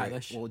was Billie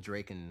Eilish. Well,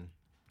 Drake and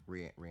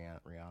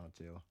Rihanna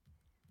too.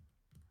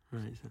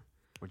 Right. So.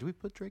 Or did we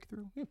put Drake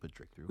through? We didn't put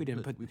Drake through. We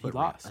didn't put. He Rihanna.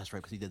 lost. That's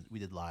right, because we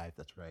did live.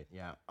 That's right.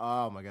 Yeah.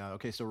 Oh my god.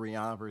 Okay, so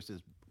Rihanna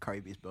versus Cardi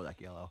B's Bodak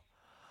Yellow.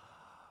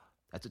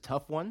 That's a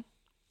tough one.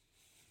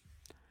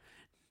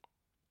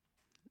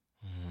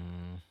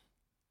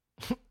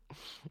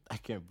 I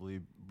can't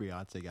believe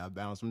Beyonce got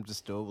bounced. I'm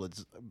just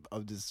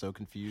so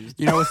confused.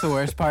 You know what's the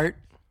worst part?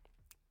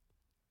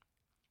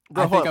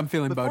 Bro, I think I'm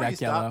feeling Bodak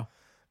Yellow.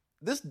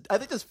 I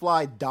think this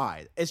fly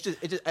died. I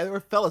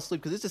fell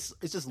asleep because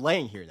it's just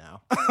laying here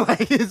now.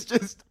 Like it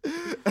just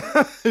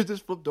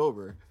flipped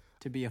over.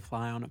 To be a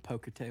fly on a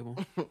poker table.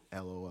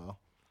 LOL.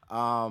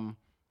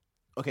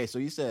 Okay, so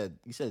you said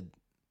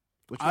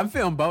which I'm one?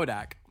 feeling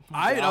Bodak.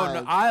 I don't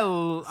know.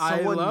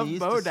 I love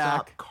needs Bodak. To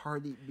stop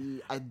Cardi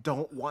B. I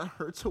don't want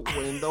her to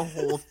win the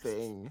whole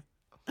thing.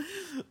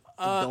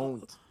 I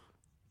don't.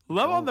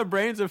 Love on the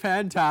Brain's a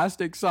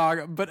fantastic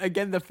song, but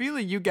again, the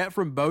feeling you get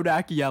from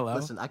Bodak Yellow.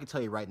 Listen, I can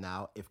tell you right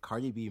now, if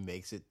Cardi B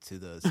makes it to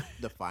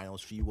the finals,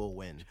 she will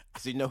win.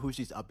 Because you know who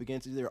she's up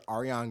against? Either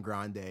Ariana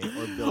Grande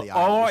or Billie Eilish.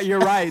 Oh, you're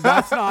right.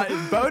 That's not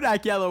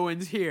Bodak Yellow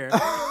wins here.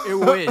 It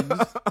wins.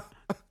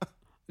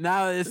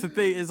 Now it's the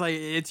thing. It's like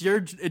it's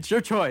your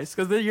choice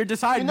because you're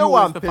deciding. You know who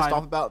what wins I'm the pissed final.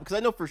 off about? Because I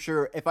know for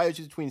sure if I was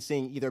choose between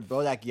seeing either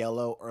Bodak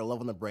Yellow or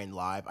Love on the Brain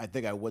live, I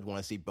think I would want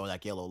to see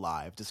Bodak Yellow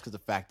live just because the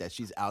fact that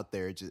she's out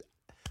there.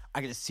 I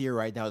can just see her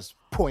right now, just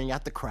pointing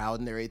at the crowd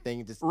and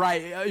everything.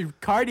 Right,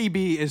 Cardi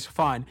B is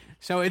fun,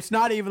 so it's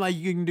not even like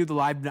you can do the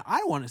live. I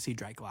don't want to see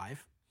Drake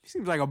live. He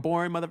seems like a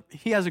boring mother.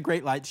 He has a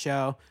great light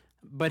show,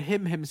 but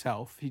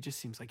himself, he just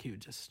seems like he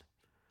would just.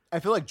 I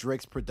feel like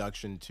Drake's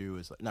production too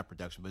is not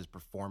production, but his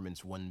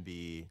performance wouldn't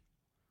be.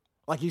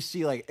 Like you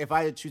see, like if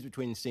I had to choose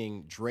between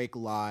seeing Drake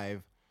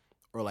live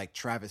or like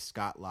Travis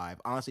Scott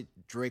live, honestly,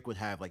 Drake would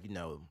have like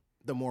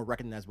the more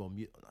recognizable.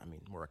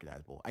 More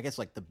recognizable. I guess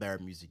like the better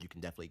music you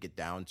can definitely get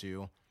down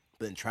to.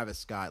 But then Travis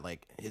Scott,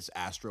 like his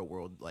Astro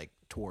World like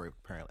tour,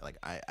 apparently, like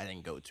I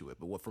didn't go to it,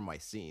 but what from my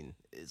scene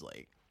is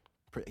like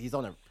he's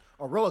on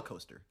a roller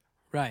coaster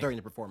during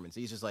the performance.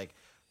 He's just like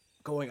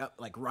going up,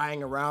 like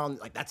riding around,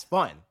 like that's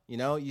fun.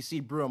 You see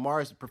Bruno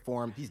Mars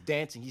perform. He's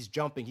dancing, he's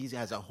jumping, he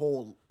has a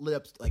whole lit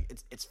up, like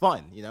it's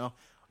fun.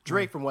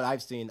 Drake, from what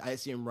I've seen, I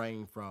see him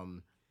running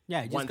from he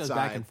just one goes side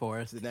back and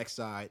forth to the next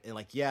side, and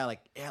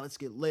let's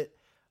get lit.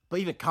 But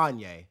even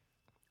Kanye,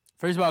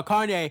 first of all,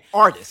 Kanye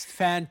artist,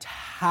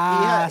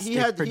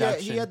 fantastic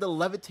production. He had the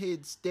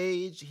levitated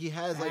stage. He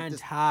has like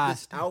this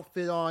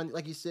outfit on,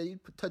 like you said. He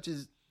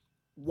touches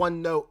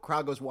one note,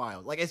 crowd goes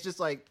wild. Like it's just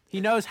like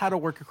he knows how to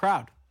work a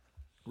crowd.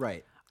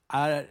 Right.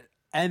 And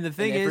the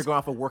thing if is, we're going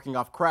off of working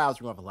off crowds,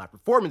 we're going off of live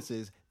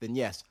performances, then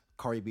yes,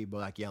 Cardi B,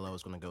 Bodak Yellow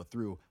is going to go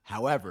through.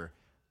 However,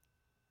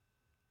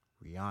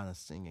 Rihanna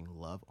singing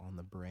Love on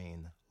the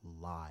Brain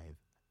live.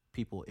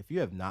 People, if you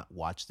have not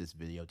watched this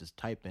video, just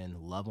type in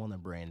Love on the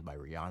Brain by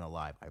Rihanna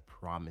live. I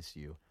promise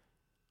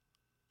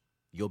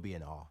you'll be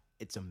in awe.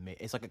 It's amazing.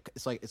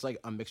 It's like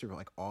a mixture of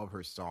like all of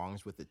her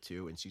songs with it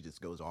too, and she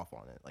just goes off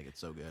on it. Like it's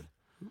so good.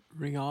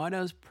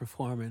 Rihanna's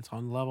performance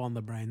on Love on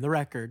the Brain, the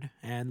record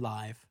and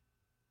live,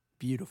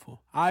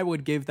 beautiful. I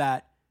would give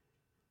that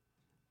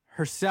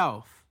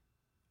herself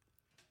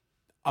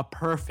a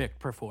perfect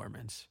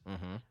performance.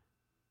 Mm-hmm.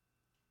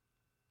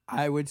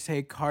 I would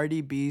say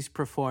Cardi B's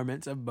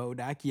performance of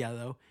Bodak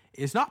Yellow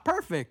is not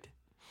perfect.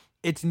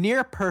 It's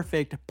near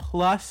perfect,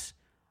 plus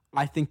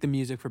I think the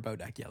music for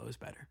Bodak Yellow is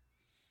better.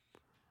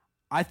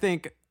 I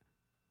think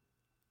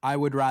I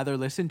would rather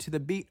listen to the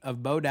beat of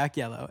Bodak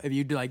Yellow. If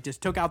you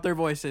just took out their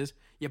voices,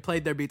 you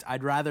played their beats,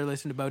 I'd rather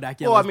listen to Bodak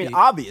Yellow's Well, I mean, beat.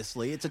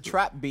 obviously, it's a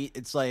trap beat.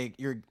 It's like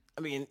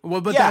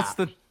that's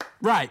the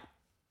right.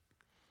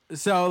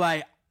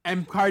 So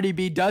and Cardi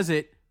B does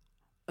it.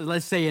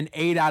 Let's say an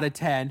 8 out of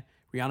 10.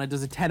 Rihanna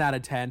does a 10 out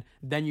of 10.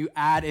 Then you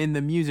add in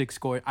the music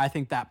score. I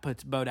think that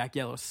puts Bodak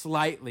Yellow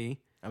slightly.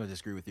 I'm gonna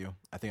disagree with you.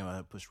 I think I'm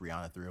gonna push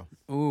Rihanna through.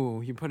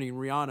 Ooh, you're putting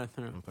Rihanna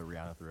through. I'm gonna put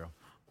Rihanna through.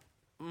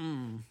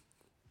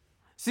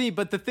 See,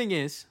 but the thing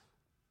is,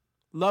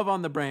 Love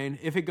on the Brain,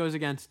 if it goes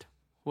against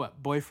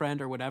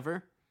Boyfriend or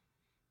whatever.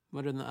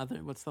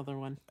 What's the other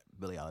one?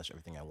 Billie Eilish,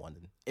 Everything I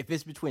Wanted. If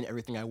it's between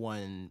Everything I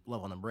Want and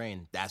Love on the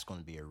Brain, that's going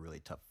to be a really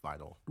tough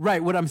final.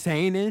 Right. What I'm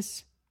saying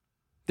is,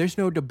 there's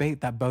no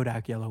debate that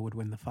Bodak Yellow would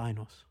win the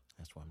finals.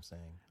 That's what I'm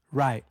saying.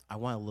 Right. I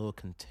want a little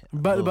contention.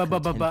 But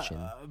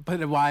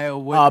why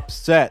would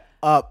upset.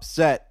 The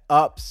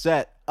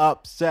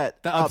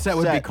upset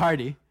would be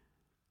Cardi.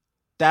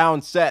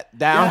 Downset.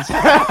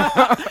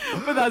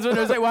 But that's what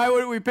I was like. Why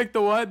wouldn't we pick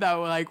the one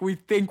that we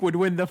think would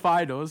win the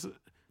finals?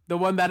 The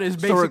one that is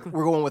basically. So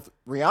we're going with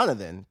Rihanna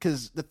then,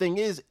 because the thing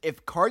is,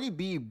 if Cardi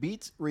B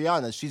beats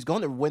Rihanna, she's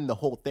going to win the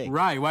whole thing.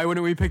 Right? Why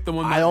wouldn't we pick the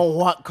one? I don't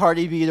want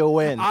Cardi B to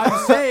win.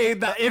 I'm saying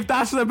that if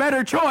that's the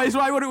better choice,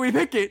 why wouldn't we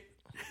pick it?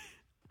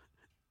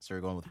 So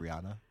we're going with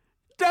Rihanna.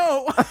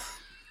 No.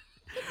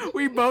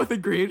 We both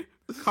agreed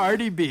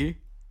Cardi B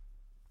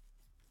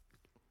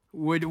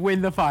would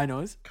win the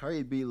finals.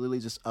 Cardi B literally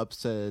just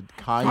upset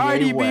Kanye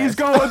Cardi West, B's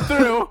going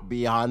through.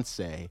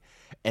 Beyonce,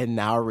 and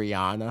now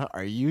Rihanna.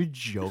 Are you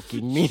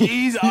joking me?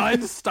 She's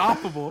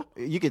unstoppable.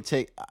 You could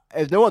take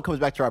if no one comes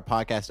back to our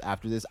podcast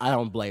after this, I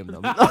don't blame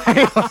them.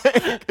 Hey,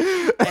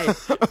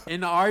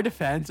 in our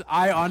defense,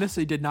 I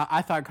honestly did not.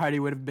 I thought Cardi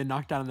would have been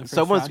knocked out in the first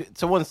round.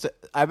 Someone said,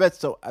 I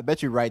bet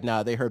you right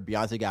now they heard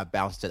Beyonce got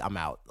bounced and I'm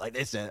out. Like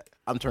they said,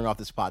 I'm turning off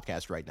this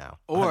podcast right now.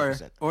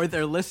 100%. Or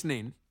they're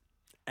listening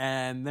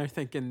and they're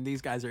thinking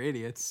these guys are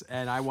idiots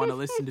and I want to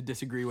listen to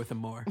disagree with them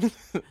more.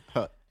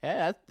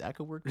 Yeah, that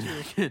could work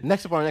too.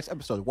 Next up on our next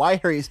episode, why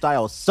Harry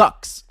Styles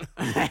sucks.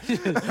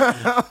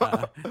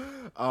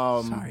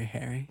 Sorry,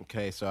 Harry.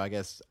 Okay, so I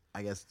guess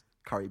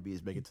Cardi B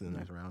is making it to the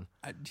next round.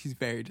 He's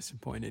very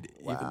disappointed,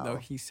 even though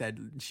he said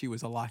she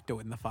was a lock to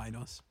win the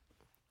finals.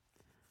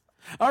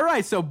 All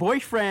right, so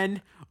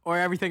Boyfriend or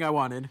Everything I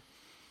Wanted.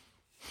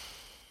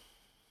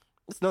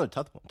 It's another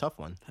tough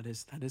one. That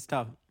is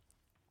tough.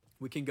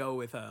 We can go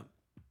with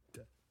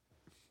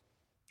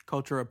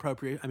cultural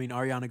appropriation. I mean,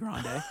 Ariana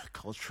Grande.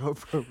 Cultural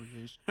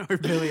appropriation. Or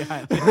Billie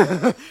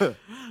Eilish.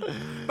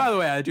 By the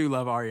way, I do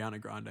love Ariana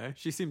Grande.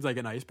 She seems like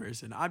a nice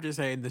person. I'm just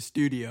saying the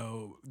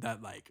studio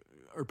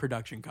or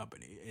production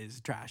company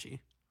is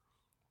trashy.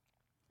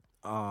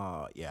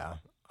 Yeah.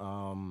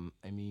 I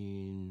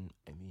mean,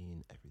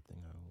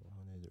 Everything I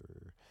Wanted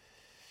or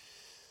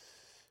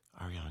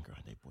Ariana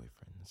Grande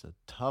Boyfriend. It's a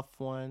tough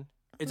one.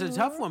 It's a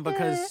tough one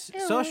because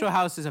Social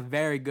House is a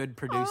very good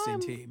producing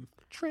team.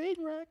 Train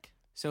wreck.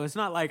 So it's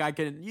not like I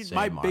can.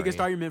 My biggest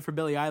argument for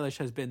Billie Eilish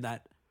has been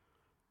that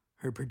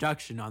her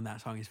production on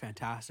that song is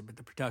fantastic, but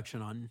the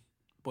production on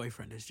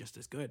Boyfriend is just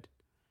as good.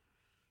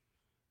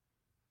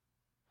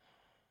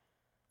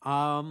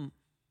 I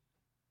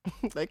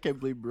can't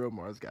believe Bruno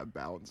Mars got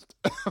bounced.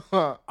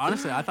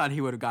 Honestly, I thought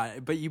he would have got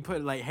it, but you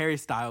put Harry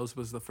Styles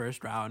was the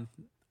first round.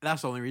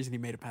 That's the only reason he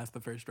made it past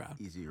the first round.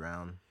 Easy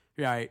round.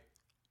 Right.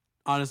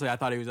 Honestly, I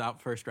thought he was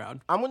out first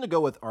round. I'm going to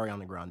go with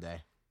Ariana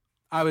Grande.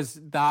 I was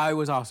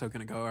also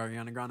going to go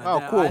Ariana Grande.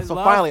 Oh, cool.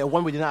 Finally, a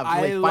one we did not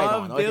really fight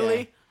on. I love Billie.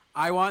 Okay.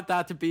 I want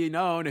that to be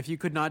known, if you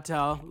could not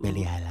tell.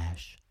 Billie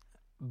Eilish.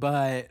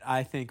 But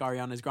I think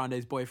Ariana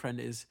Grande's Boyfriend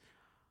is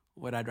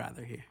what I'd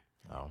rather hear.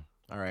 Oh,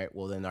 all right.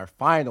 Well, then the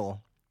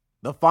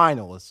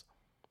finals.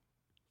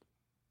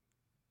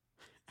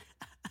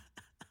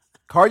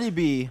 Cardi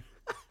B,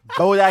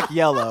 Bodak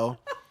Yellow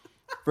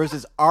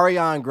versus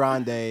Ariana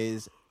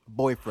Grande's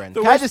Boyfriend.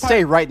 Can I just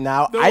say right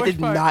now, I did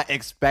not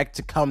expect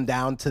to come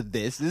down to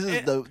this.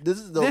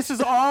 This is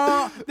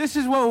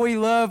what we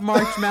love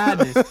March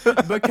Madness,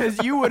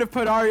 because you would have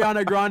put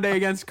Ariana Grande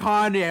against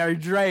Kanye or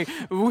Drake.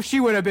 She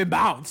would have been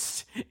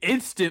bounced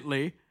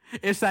instantly.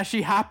 It's that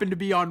she happened to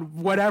be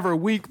on whatever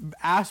weak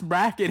ass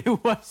bracket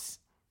it was.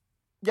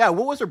 Yeah,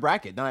 what was her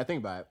bracket? Now I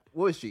think about it.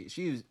 What was she?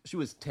 She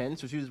was 10,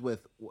 so she was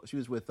with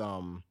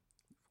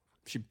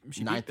she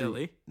beat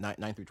Billie.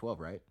 9 through 12,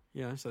 right?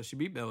 Yeah, so she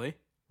beat Billie.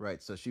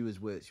 Right, so she was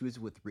in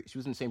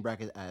the same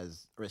bracket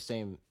as, or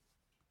same.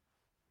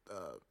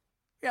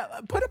 Yeah,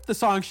 put up the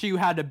song she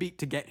had to beat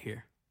to get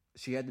here.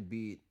 She had to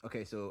beat.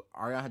 Okay, so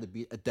Ariana had to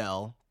beat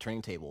Adele,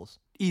 Turning Tables.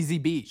 Easy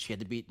beat. She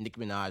had to beat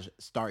Nicki Minaj,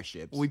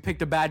 Starships. We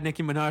picked a bad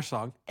Nicki Minaj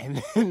song,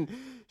 and then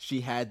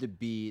she had to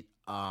beat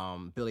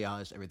Billie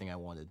Eilish, Everything I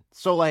Wanted.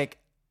 So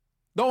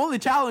the only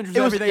challenge was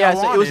Everything I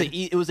Wanted.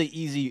 It was an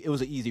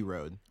easy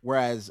road.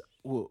 Whereas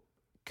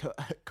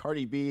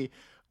Cardi B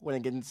went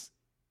against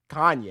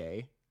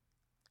Kanye,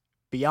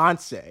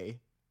 Beyonce,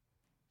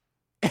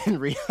 and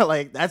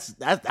Rihanna.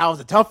 That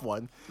was a tough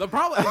one. The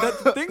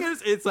thing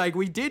is, it's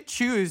we did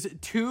choose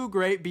two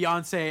great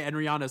Beyonce and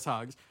Rihanna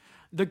songs.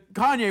 The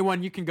Kanye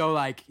one you can go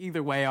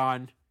either way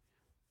on,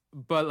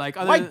 but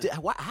how did we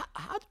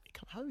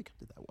come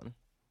to that one?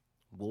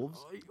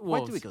 Wolves?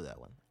 Why did we go to that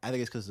one? I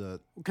think it's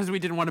because we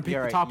didn't want to pick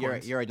the top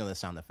ones. You already know the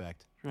sound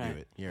effect.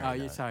 Right.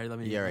 Sorry. Let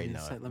me. You already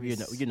know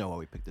it. You know why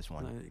we picked this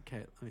one.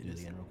 Okay. Let me do it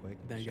again real quick.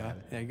 There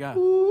you go.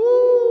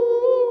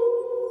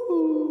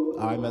 Ooh,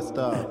 I messed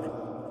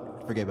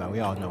up. Forget about it. We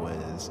all know what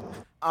it is.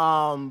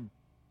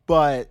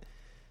 But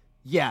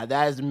yeah,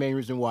 that is the main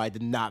reason why I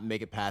did not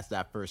make it past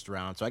that first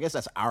round. So I guess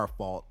that's our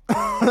fault.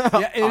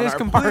 Yeah, it is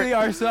completely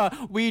our fault.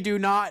 We do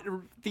not.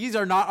 These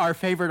are not our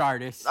favorite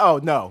artists. Oh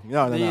no.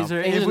 These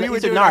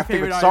are not our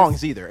favorite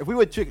songs either. If we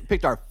would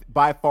picked our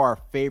by far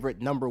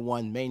favorite number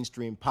one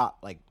mainstream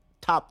pop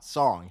top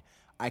song,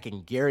 I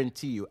can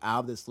guarantee you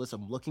out of this list,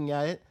 I'm looking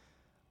at it.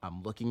 I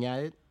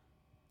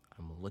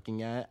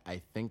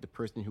think the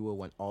person who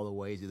went all the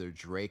way is either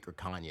Drake or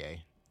Kanye.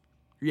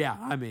 Yeah,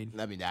 I think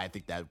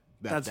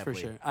that's for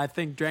sure. I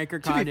think Drake or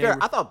Kanye. To be fair,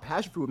 I thought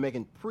Passion Fruit was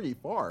making pretty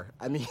far.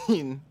 I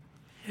mean,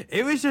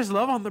 it was just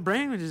Love on the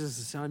Brain, which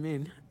is,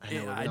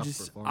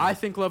 I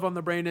think Love on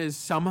the Brain is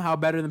somehow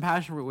better than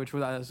Passion Fruit, which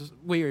was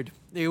weird.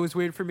 It was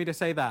weird for me to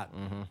say that.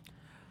 Mm-hmm.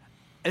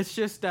 It's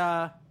just,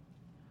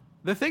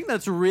 The thing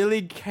that's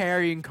really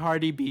carrying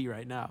Cardi B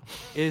right now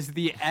is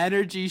the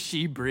energy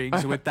she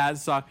brings with that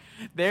song.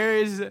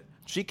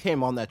 She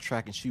came on that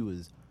track and she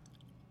was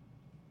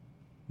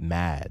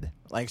mad.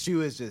 Like, she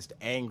was just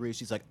angry.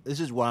 She's like, this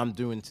is what I'm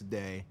doing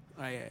today.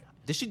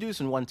 Did she do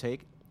this in one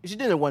take? If she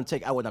did it in one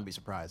take, I would not be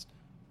surprised.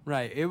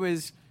 Right.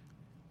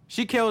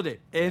 She killed it.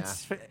 And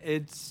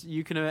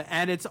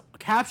it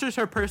captures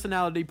her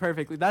personality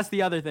perfectly. That's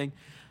the other thing.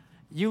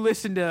 You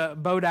listen to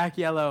Bodak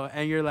Yellow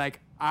and you're like,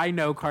 I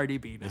know Cardi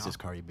B now. This is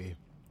Cardi B.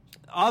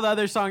 All the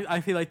other songs, I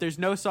feel like there's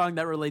no song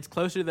that relates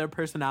closer to their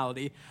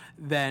personality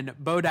than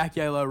Bodak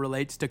Yellow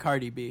relates to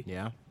Cardi B.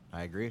 Yeah,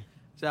 I agree.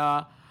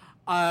 So,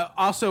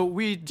 also,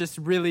 we just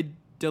really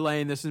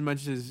delaying this as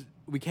much as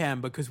we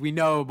can because we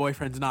know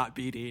Boyfriend's not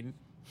beating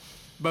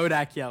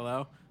Bodak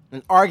Yellow.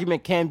 An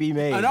argument can be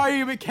made. An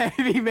argument can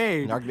be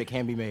made. An argument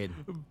can be made.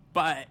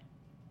 But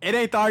it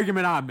ain't the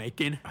argument I'm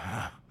making.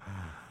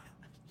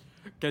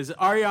 Because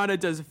Ariana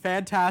does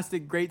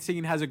fantastic, great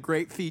singing, has a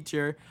great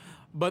feature,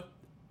 but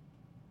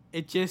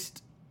it's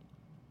just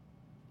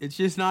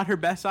not her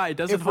best side. It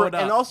doesn't hold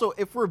up. And also,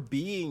 if we're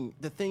being,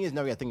 the thing is,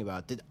 now we got to think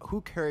about,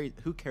 who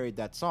carried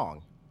that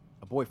song?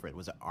 A Boyfriend.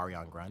 Was it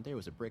Ariana Grande or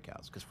was it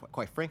Brickhouse? Because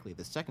quite frankly,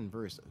 the second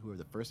verse, who were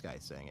the first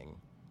guys singing,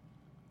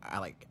 I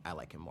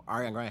like him more.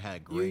 Ariana Grande had a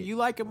great. You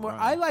like him more.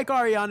 I like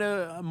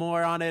Ariana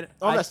more on it.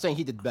 I'm not saying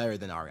he did better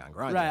than Ariana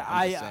Grande. Right.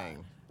 I'm just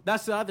saying.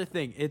 That's the other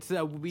thing. It's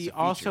we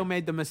also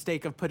made the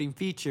mistake of putting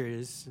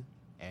features,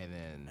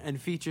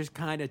 and features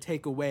kind of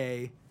take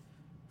away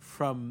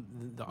from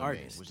the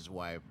artist, which is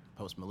why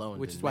Post Malone.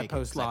 Which is why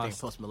Post lost. I think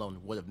Post Malone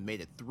would have made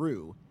it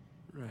through,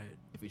 right?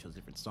 If he chose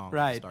different songs,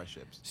 right?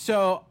 Starships.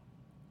 So,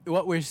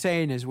 what we're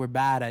saying is we're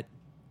bad at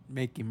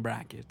making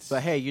brackets.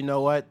 But hey, you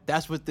know what?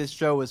 That's what this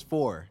show is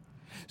for.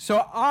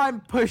 So I'm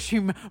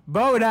pushing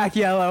Bodak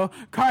Yellow,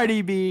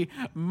 Cardi B,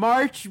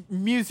 March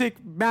Music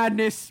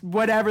Madness,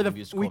 whatever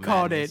we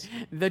called it,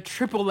 the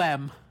Triple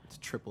M. It's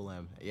Triple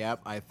M.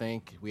 Yep, I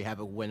think we have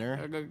a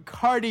winner.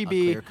 Cardi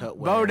B,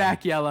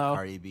 Bodak Yellow.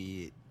 Cardi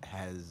B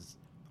has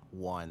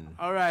won.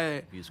 All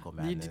right. Musical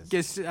Madness.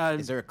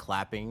 Is there a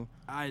clapping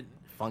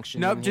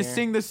function? Nope, just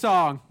sing the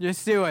song.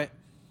 Just do it.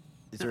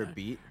 Is there a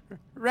beat?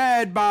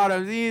 Red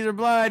bottoms, these are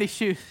bloody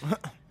shoes.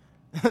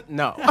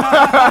 No.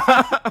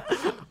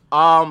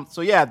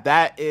 So yeah,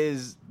 that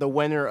is the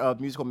winner of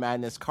Musical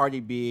Madness,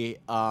 Cardi B,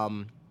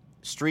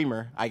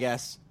 streamer, I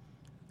guess.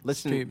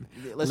 Listen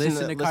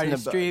to Cardi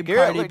stream.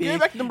 Cardi B.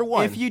 Back to number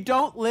one. If you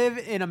don't live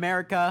in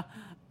America,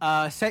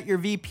 set your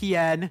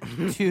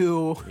VPN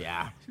to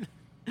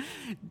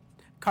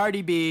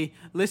Cardi B.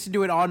 Listen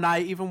to it all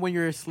night, even when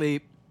you're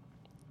asleep.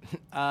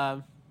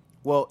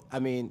 Well, I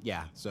mean,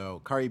 yeah.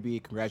 So Cardi B,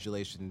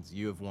 congratulations,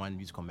 you have won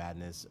Musical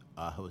Madness,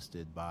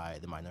 hosted by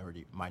the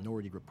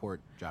Minority Report,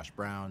 Josh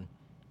Brown,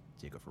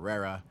 Diego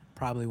Ferreira.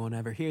 Probably won't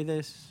ever hear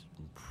this.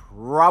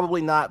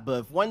 Probably not, but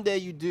if one day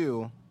you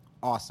do,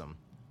 awesome.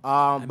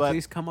 But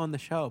please come on the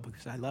show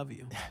because I love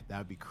you. That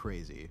would be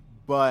crazy.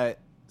 But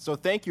so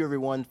thank you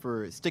everyone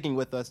for sticking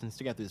with us and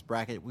sticking out through this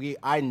bracket.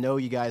 I know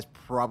you guys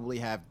probably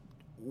have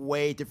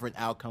way different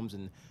outcomes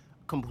and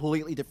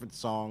completely different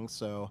songs.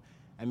 So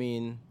I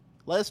mean,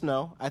 let us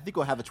know. I think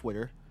we'll have a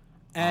Twitter.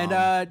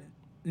 And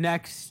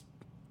next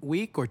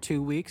week or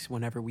 2 weeks,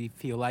 whenever we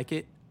feel like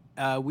it,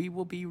 we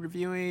will be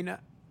reviewing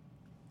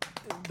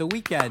The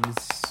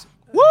Weeknd's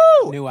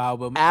new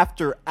album,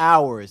 After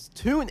Hours.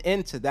 Tune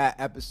into that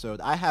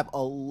episode. I have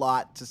a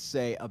lot to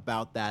say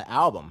about that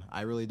album.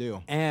 I really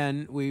do.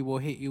 And we will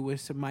hit you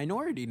with some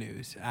minority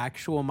news,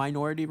 actual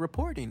minority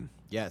reporting.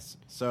 Yes.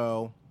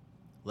 So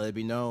let it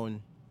be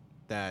known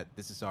that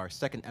this is our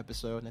second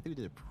episode, and I think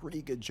we did a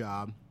pretty good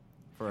job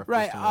for our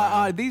first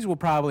round. These will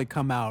probably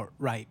come out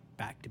right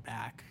back to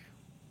back.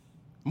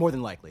 More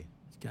than likely.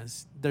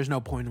 Because there's no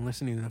point in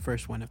listening to the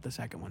first one if the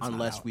second one's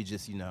unless not out. We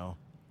just,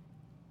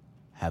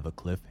 have a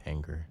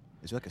cliffhanger.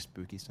 Is there like a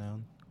spooky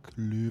sound?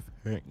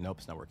 Cliffhanger. Nope,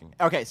 it's not working.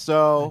 Okay,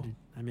 so...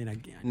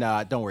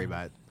 Nah, don't worry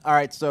about it. All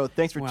right, so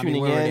thanks for tuning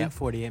in. We're already at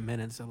 48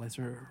 minutes, so let's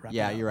wrap it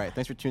up. You're right.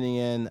 Thanks for tuning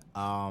in.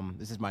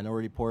 This is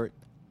Minority Report.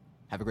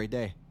 Have a great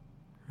day.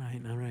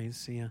 All right,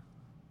 see ya.